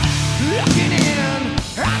outside, looking in?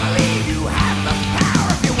 I believe you have the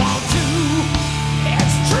power if you want to.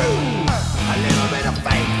 It's true, a little bit of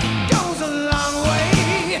faith goes a long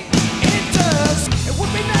way. It does. It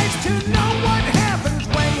would be nice to know what happens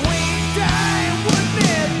when we die, wouldn't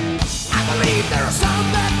it? I believe there are some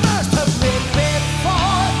that must have lived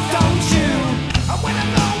before, don't you? When I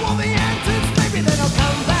know all the answers, maybe then I'll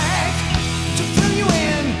come back to fill you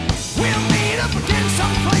in. We'll meet up again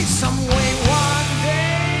someplace, some way, one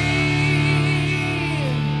day.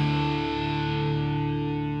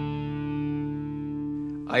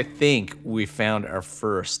 I think we found our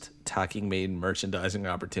first Talking Maiden merchandising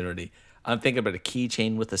opportunity. I'm thinking about a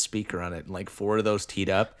keychain with a speaker on it and like 4 of those teed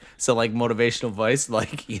up. So like motivational voice,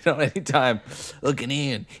 like, you know, anytime looking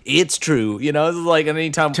in, it's true. You know, it's like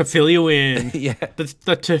anytime To fill you in. Yeah.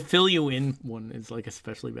 The to fill you in one is like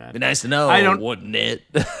especially bad. Be nice to know, wouldn't it?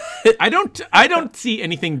 I don't see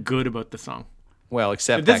anything good about the song. Well,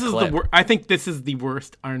 except This that is clip. I think this is the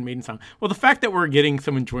worst Iron Maiden song. Well, the fact that we're getting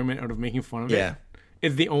some enjoyment out of making fun of Yeah. it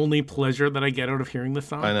is the only pleasure that I get out of hearing this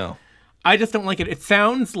song. I know. I just don't like it. It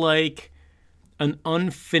sounds like an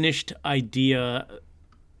unfinished idea.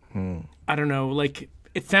 I don't know. Like,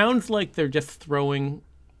 it sounds like they're just throwing.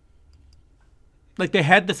 Like, they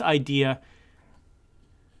had this idea.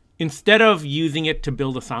 Instead of using it to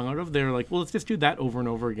build a song out of, they're like, well, let's just do that over and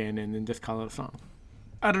over again and then just call it a song.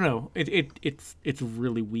 I don't know. It's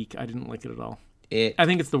really weak. I didn't like it at all. I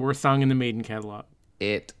think it's the worst song in the Maiden catalog.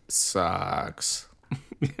 It sucks.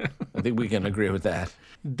 I think we can agree with that.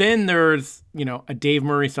 Then there's, you know, a Dave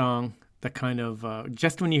Murray song that kind of,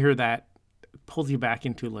 just when you hear that, pulls you back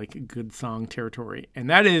into like good song territory.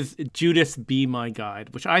 And that is Judas Be My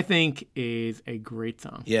Guide, which I think is a great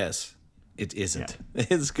song. Yes, it isn't. Yeah.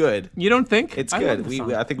 It's good. You don't think? It's I good. love the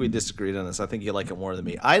song. I think we disagreed on this. I think you like it more than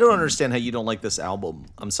me. I don't understand how you don't like this album.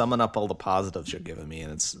 I'm summing up all the positives you're giving me,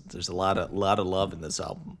 and there's a lot of love in this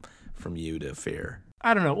album from you to Fear.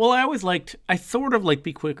 I don't know. Well, I sort of like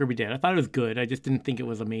Be Quick or Be Dead. I thought it was good. I just didn't think it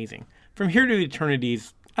was amazing. From Here to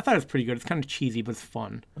Eternities, I thought it was pretty good. It's kind of cheesy, but it's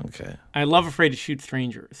fun. Okay. I love Afraid to Shoot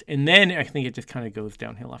Strangers. And then I think it just kind of goes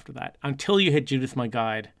downhill after that. Until you hit Judas My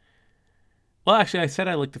Guide. Well, actually, I said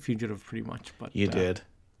I liked The Fugitive pretty much. But You did.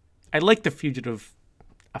 I liked The Fugitive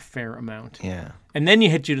a fair amount. Yeah. And then you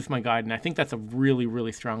hit Judas My Guide, and I think that's a really,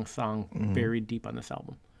 really strong song buried deep on this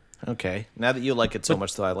album. Okay. Now that you like it so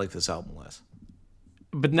much, though, I like this album less.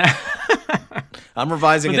 But now, I'm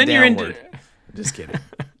revising but it then you're downward. Just kidding.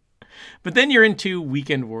 but then you're into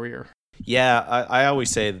Weekend Warrior. Yeah, I always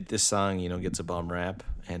say that this song, gets a bum rap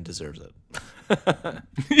and deserves it.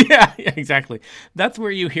 yeah, exactly. That's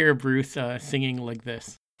where you hear Bruce singing like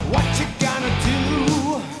this. What you gonna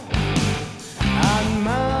do on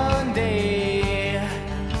Monday?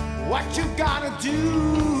 What you gonna do?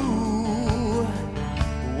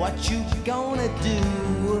 What you gonna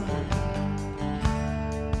do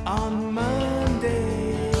on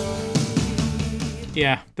Monday?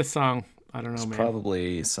 Yeah, the song. I don't know, man.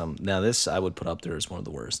 Probably now this I would put up there as one of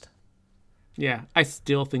the worst. Yeah, I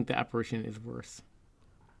still think the Apparition is worse.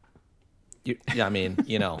 I mean,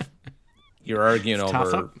 you're arguing It's a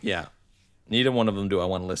over. toss-up. Yeah. Neither one of them do I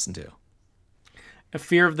want to listen to. A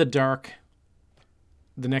Fear of the Dark,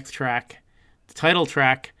 the next track, the title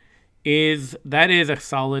track, is a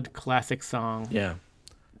solid classic song. Yeah.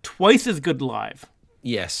 Twice as good live.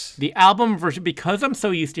 Yes. The album version, because I'm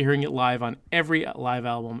so used to hearing it live on every live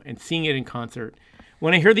album and seeing it in concert,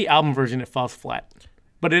 when I hear the album version, it falls flat.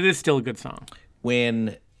 But it is still a good song.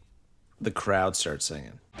 When the crowd starts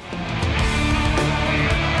singing.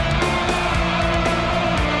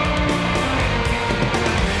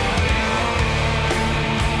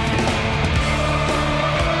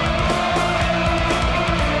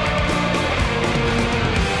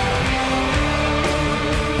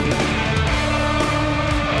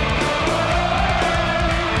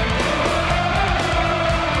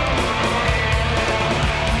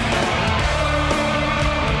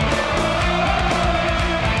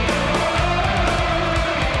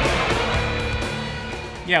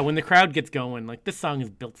 Yeah, when the crowd gets going, like this song is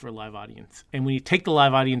built for a live audience. And when you take the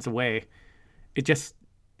live audience away, it's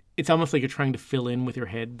almost like you're trying to fill in with your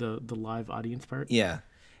head the live audience part. Yeah.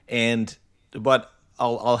 But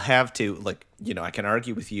I'll have to, I can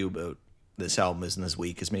argue with you about this album isn't as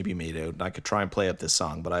weak as maybe made out, and I could try and play up this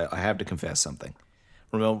song, but I have to confess something.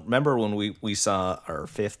 Remember when we saw our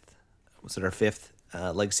fifth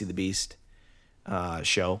Legacy of the Beast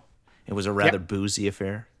show? It was a rather boozy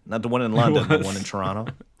affair. Not the one in London, the one in Toronto.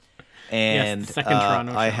 And Yes, the second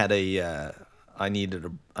Toronto I show. had I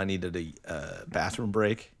needed a bathroom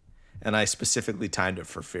break, and I specifically timed it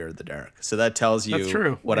for Fear of the Dark. So that tells you That's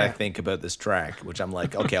true, what I yeah. think about this track, which I'm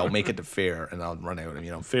like, okay, I'll make it to Fear, and I'll run out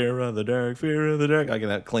of, Fear of the Dark, Fear of the Dark. I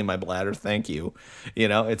can clean my bladder, thank you.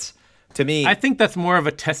 It's, to me, I think that's more of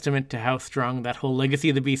a testament to how strong that whole Legacy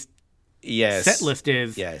of the Beast yes. set list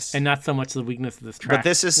is, Yes. and not so much the weakness of this track.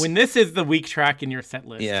 this is- when this is the weak track in your set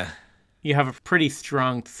list. Yeah. You have a pretty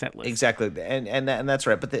strong set list. Exactly, and that's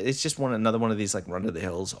right. But it's just another one of these like Run to the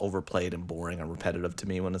Hills, overplayed and boring and repetitive to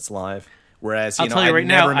me when it's live. Whereas I'll tell you I'd right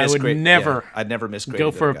now, never I miss would never I'd never miss Greater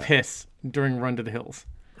Go Good for a of God. piss during Run to the Hills.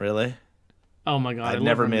 Really? Oh my god! I I'd love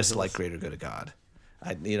never Run to the miss Hills. like Greater Good of God.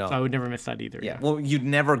 I would never miss that either. Yeah. Well, you'd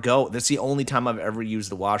never go. That's the only time I've ever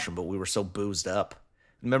used the washroom, but we were so boozed up.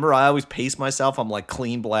 Remember, I always pace myself. I'm like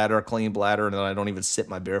clean bladder, and then I don't even sip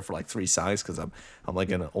my beer for like 3 songs because I'm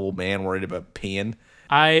like an old man worried about peeing.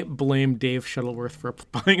 I blame Dave Shuttleworth for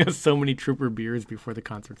buying us so many Trooper beers before the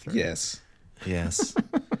concert started. Yes.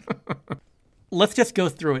 Let's just go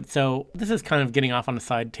through it. So this is kind of getting off on a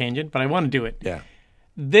side tangent, but I want to do it. Yeah.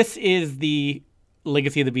 This is the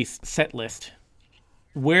Legacy of the Beast set list.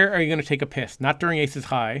 Where are you going to take a piss? Not during Aces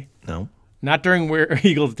High. No. Not during Where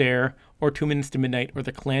Eagles Dare, or 2 Minutes to Midnight, or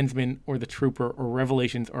The Klansman, or The Trooper, or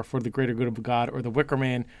Revelations, or For the Greater Good of God, or The Wicker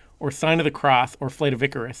Man, or Sign of the Cross, or Flight of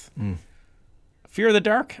Icarus. Fear of the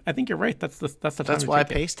Dark? I think you're right. That's the time That's to why I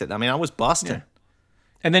take it. paced it. I mean, I was busting. Yeah.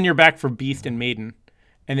 And then you're back for Beast and Maiden,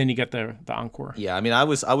 and then you get the encore. Yeah, I mean, I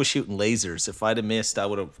was shooting lasers. If I'd have missed, I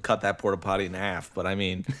would have cut that porta potty in half. But I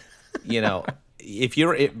mean,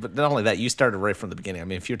 but not only that, you started right from the beginning. I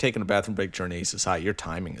mean, if you're taking a bathroom break during Aces High, your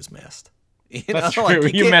timing is missed. That's true.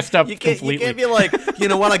 You messed up completely. You can't be like, you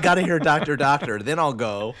know what? I got to hear Doctor, then I'll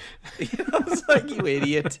go. It's like, you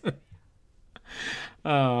idiot.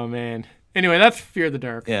 Oh man. Anyway, that's Fear of the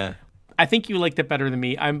Dark. Yeah. I think you liked it better than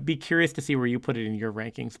me. I'd be curious to see where you put it in your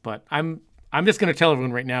rankings, but I'm just going to tell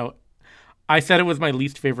everyone right now. I said it was my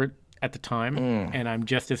least favorite at the time, and I'm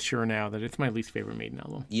just as sure now that it's my least favorite Maiden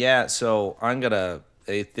album. Yeah. So I'm gonna.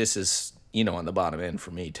 This is on the bottom end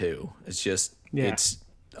for me too. It's just it's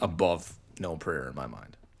above No Prayer in my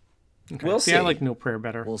mind. Okay. We'll see. I like No Prayer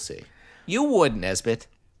better. We'll see. You would, Nesbitt.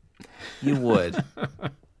 You would.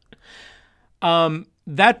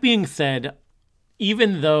 That being said,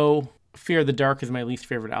 even though Fear of the Dark is my least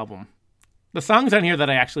favorite album, the songs on here that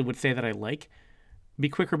I actually would say that I like Be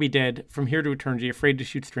Quick or Be Dead, From Here to Eternity, Afraid to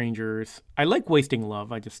Shoot Strangers. I like Wasting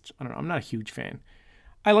Love. I don't know. I'm not a huge fan.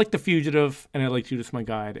 I like The Fugitive, and I like Judas My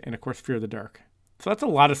Guide, and of course Fear the Dark. So that's a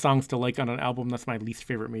lot of songs to like on an album that's my least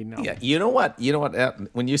favorite Maiden album. Yeah, you know what?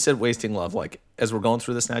 When you said Wasting Love, like, as we're going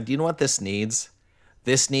through this now, do you know what this needs?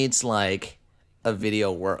 This needs, like, a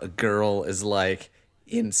video where a girl is, like,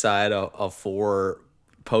 inside a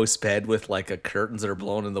 4-post bed with, like, a curtains that are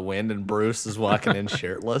blowing in the wind, and Bruce is walking in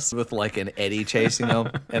shirtless with, like, an eddy chasing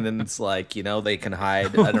him. And then it's like, they can hide. I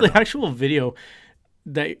don't The know. actual video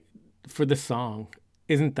that for the song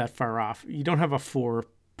isn't that far off. You don't have a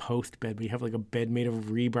 4-post bed, but you have like a bed made of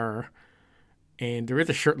rebar, and there is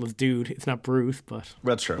a shirtless dude. It's not Bruce, but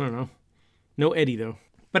That's I don't true. know. No Eddie though.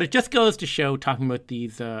 But it just goes to show, talking about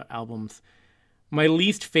these albums, my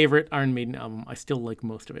least favorite Iron Maiden album, I still like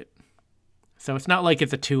most of it. So it's not like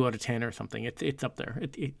it's a 2 out of 10 or something. It's up there.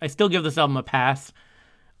 I still give this album a pass.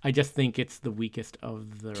 I just think it's the weakest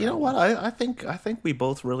of the. You know what? I think we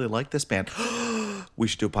both really like this band. We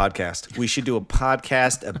should do a podcast. We should do a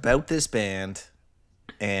podcast about this band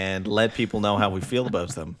and let people know how we feel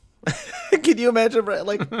about them. Can you imagine? Right?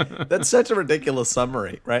 Like, that's such a ridiculous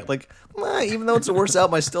summary, right? Like, even though it's the worst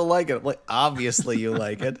album, I still like it. Like, obviously you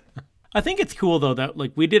like it. I think it's cool though that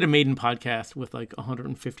like we did a Maiden podcast with like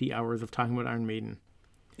 150 hours of talking about Iron Maiden,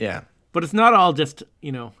 Yeah. but it's not all just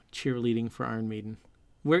cheerleading for Iron Maiden.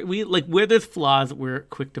 Where there's flaws, we're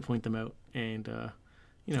quick to point them out, and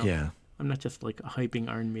Yeah. I'm not just like hyping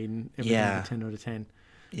Iron Maiden every Yeah. 10 out of 10.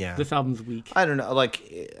 Yeah. This album's weak. I don't know. Like,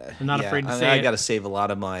 I'm not afraid to say I it. got to save a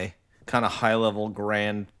lot of my kind of high level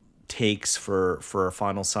grand takes for a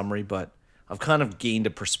final summary, but I've kind of gained a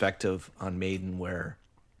perspective on Maiden where,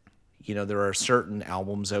 there are certain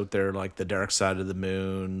albums out there like The Dark Side of the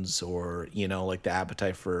Moons or, like The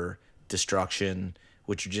Appetite for Destruction,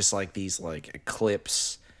 which are just like these like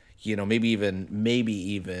Eclipse, maybe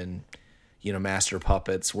even, Master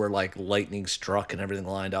Puppets where like lightning struck and everything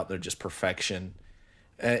lined up. They're just perfection.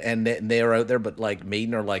 And they are out there, but like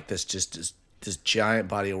Maiden are like this giant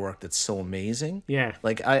body of work that's so amazing. Yeah.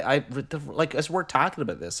 Like like as we're talking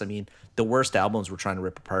about this, I mean, the worst albums we're trying to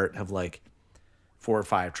rip apart have like 4 or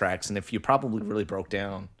 5 tracks, and if you probably really broke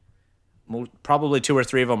down, probably 2 or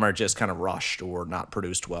 3 of them are just kind of rushed or not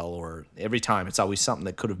produced well, or every time it's always something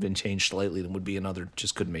that could have been changed slightly and would be another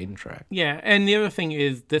just good Maiden track. Yeah, and the other thing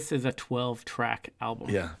is this is a 12-track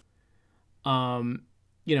album. Yeah.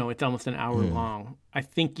 It's almost an hour long. I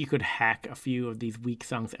think you could hack a few of these weak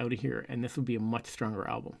songs out of here, and this would be a much stronger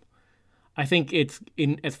album. I think it's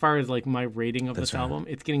as far as like my rating of this album,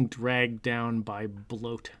 it's getting dragged down by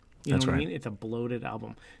bloat. You know what I mean? It's a bloated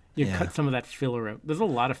album. You cut some of that filler out. There's a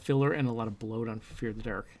lot of filler and a lot of bloat on Fear the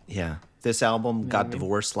Dark. Yeah. This album got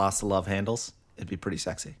divorced, lost the love handles. It'd be pretty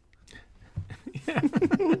sexy.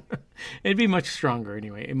 It'd be much stronger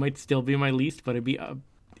anyway. It might still be my least, but it'd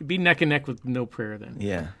be neck and neck with No Prayer then.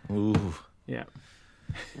 Yeah. Ooh. Yeah.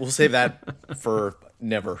 We'll save that for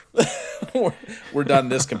never. We're done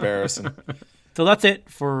this comparison. So that's it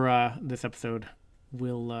for this episode.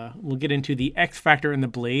 We'll get into the X Factor and the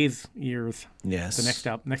Blaze years. Yes.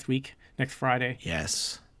 The next week, next Friday.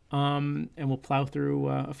 Yes. And we'll plow through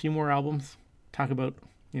a few more albums. Talk about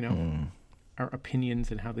our opinions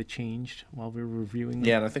and how they changed while we were reviewing them.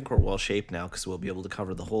 Yeah, and I think we're well shaped now because we'll be able to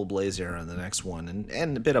cover the whole Blaze era in the next one,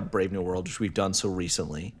 and a bit of Brave New World, which we've done so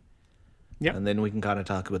recently. Yep. And then we can kind of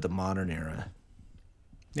talk about the modern era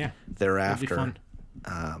Yeah. thereafter. It'll be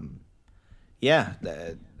fun. Yeah,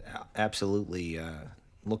 absolutely.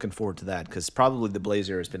 Looking forward to that because probably the Blaze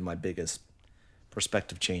era has been my biggest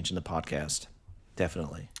perspective change in the podcast.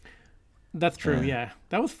 Definitely. That's true. Yeah.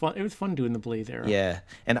 That was fun. It was fun doing the Blaze era. Yeah.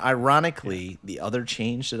 And ironically, the other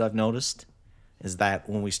change that I've noticed is that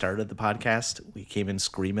when we started the podcast, we came in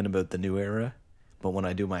screaming about the new era. But when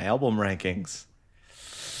I do my album rankings,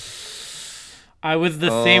 I was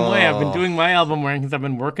the same way. I've been doing my album rankings. I've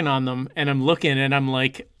been working on them, and I'm looking, and I'm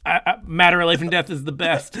like, Matter of Life and Death is the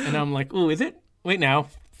best. And I'm like, ooh, is it? Wait now.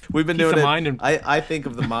 we've been Peace doing of it. mind and- I think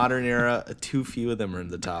of the modern era, too few of them are in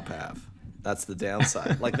the top half. That's the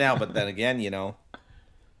downside. Like now, but then again,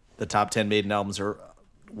 the top 10 Maiden albums are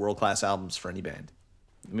world-class albums for any band.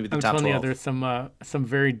 Maybe the I'm top telling 12. you, there's some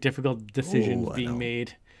very difficult decisions Ooh, I being know.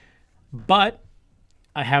 made. But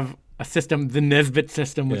I have a system, the Nesbitt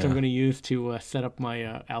system, which I'm Yeah. going to use to set up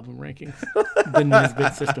my album rankings. The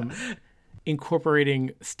Nesbitt system,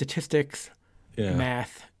 incorporating statistics,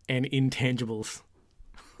 math, and intangibles.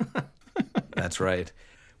 That's right.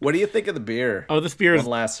 What do you think of the beer? Oh, this beer is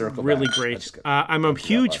One last circle really back. I great. just got- I'm a that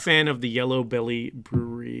huge last- fan of the Yellow Belly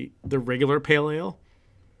Brewery, the regular pale ale.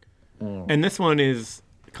 And this one is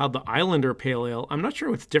called the Islander Pale Ale. I'm not sure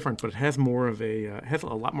what's different, but it has more of a has a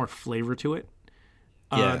lot more flavor to it.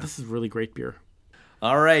 Yeah. This is really great beer.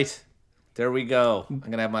 All right. There we go. I'm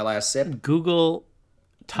going to have my last sip. Google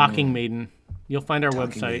Talking Maiden. You'll find our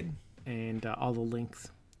Talking website Maiden. and all the links.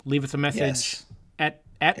 Leave us a message Yes. at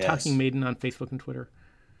Yes. Talking Maiden on Facebook and Twitter.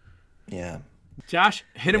 Yeah. Josh,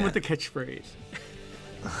 hit him with the catchphrase.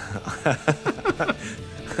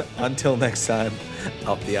 Until next time,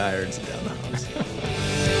 up the irons and down the hopes.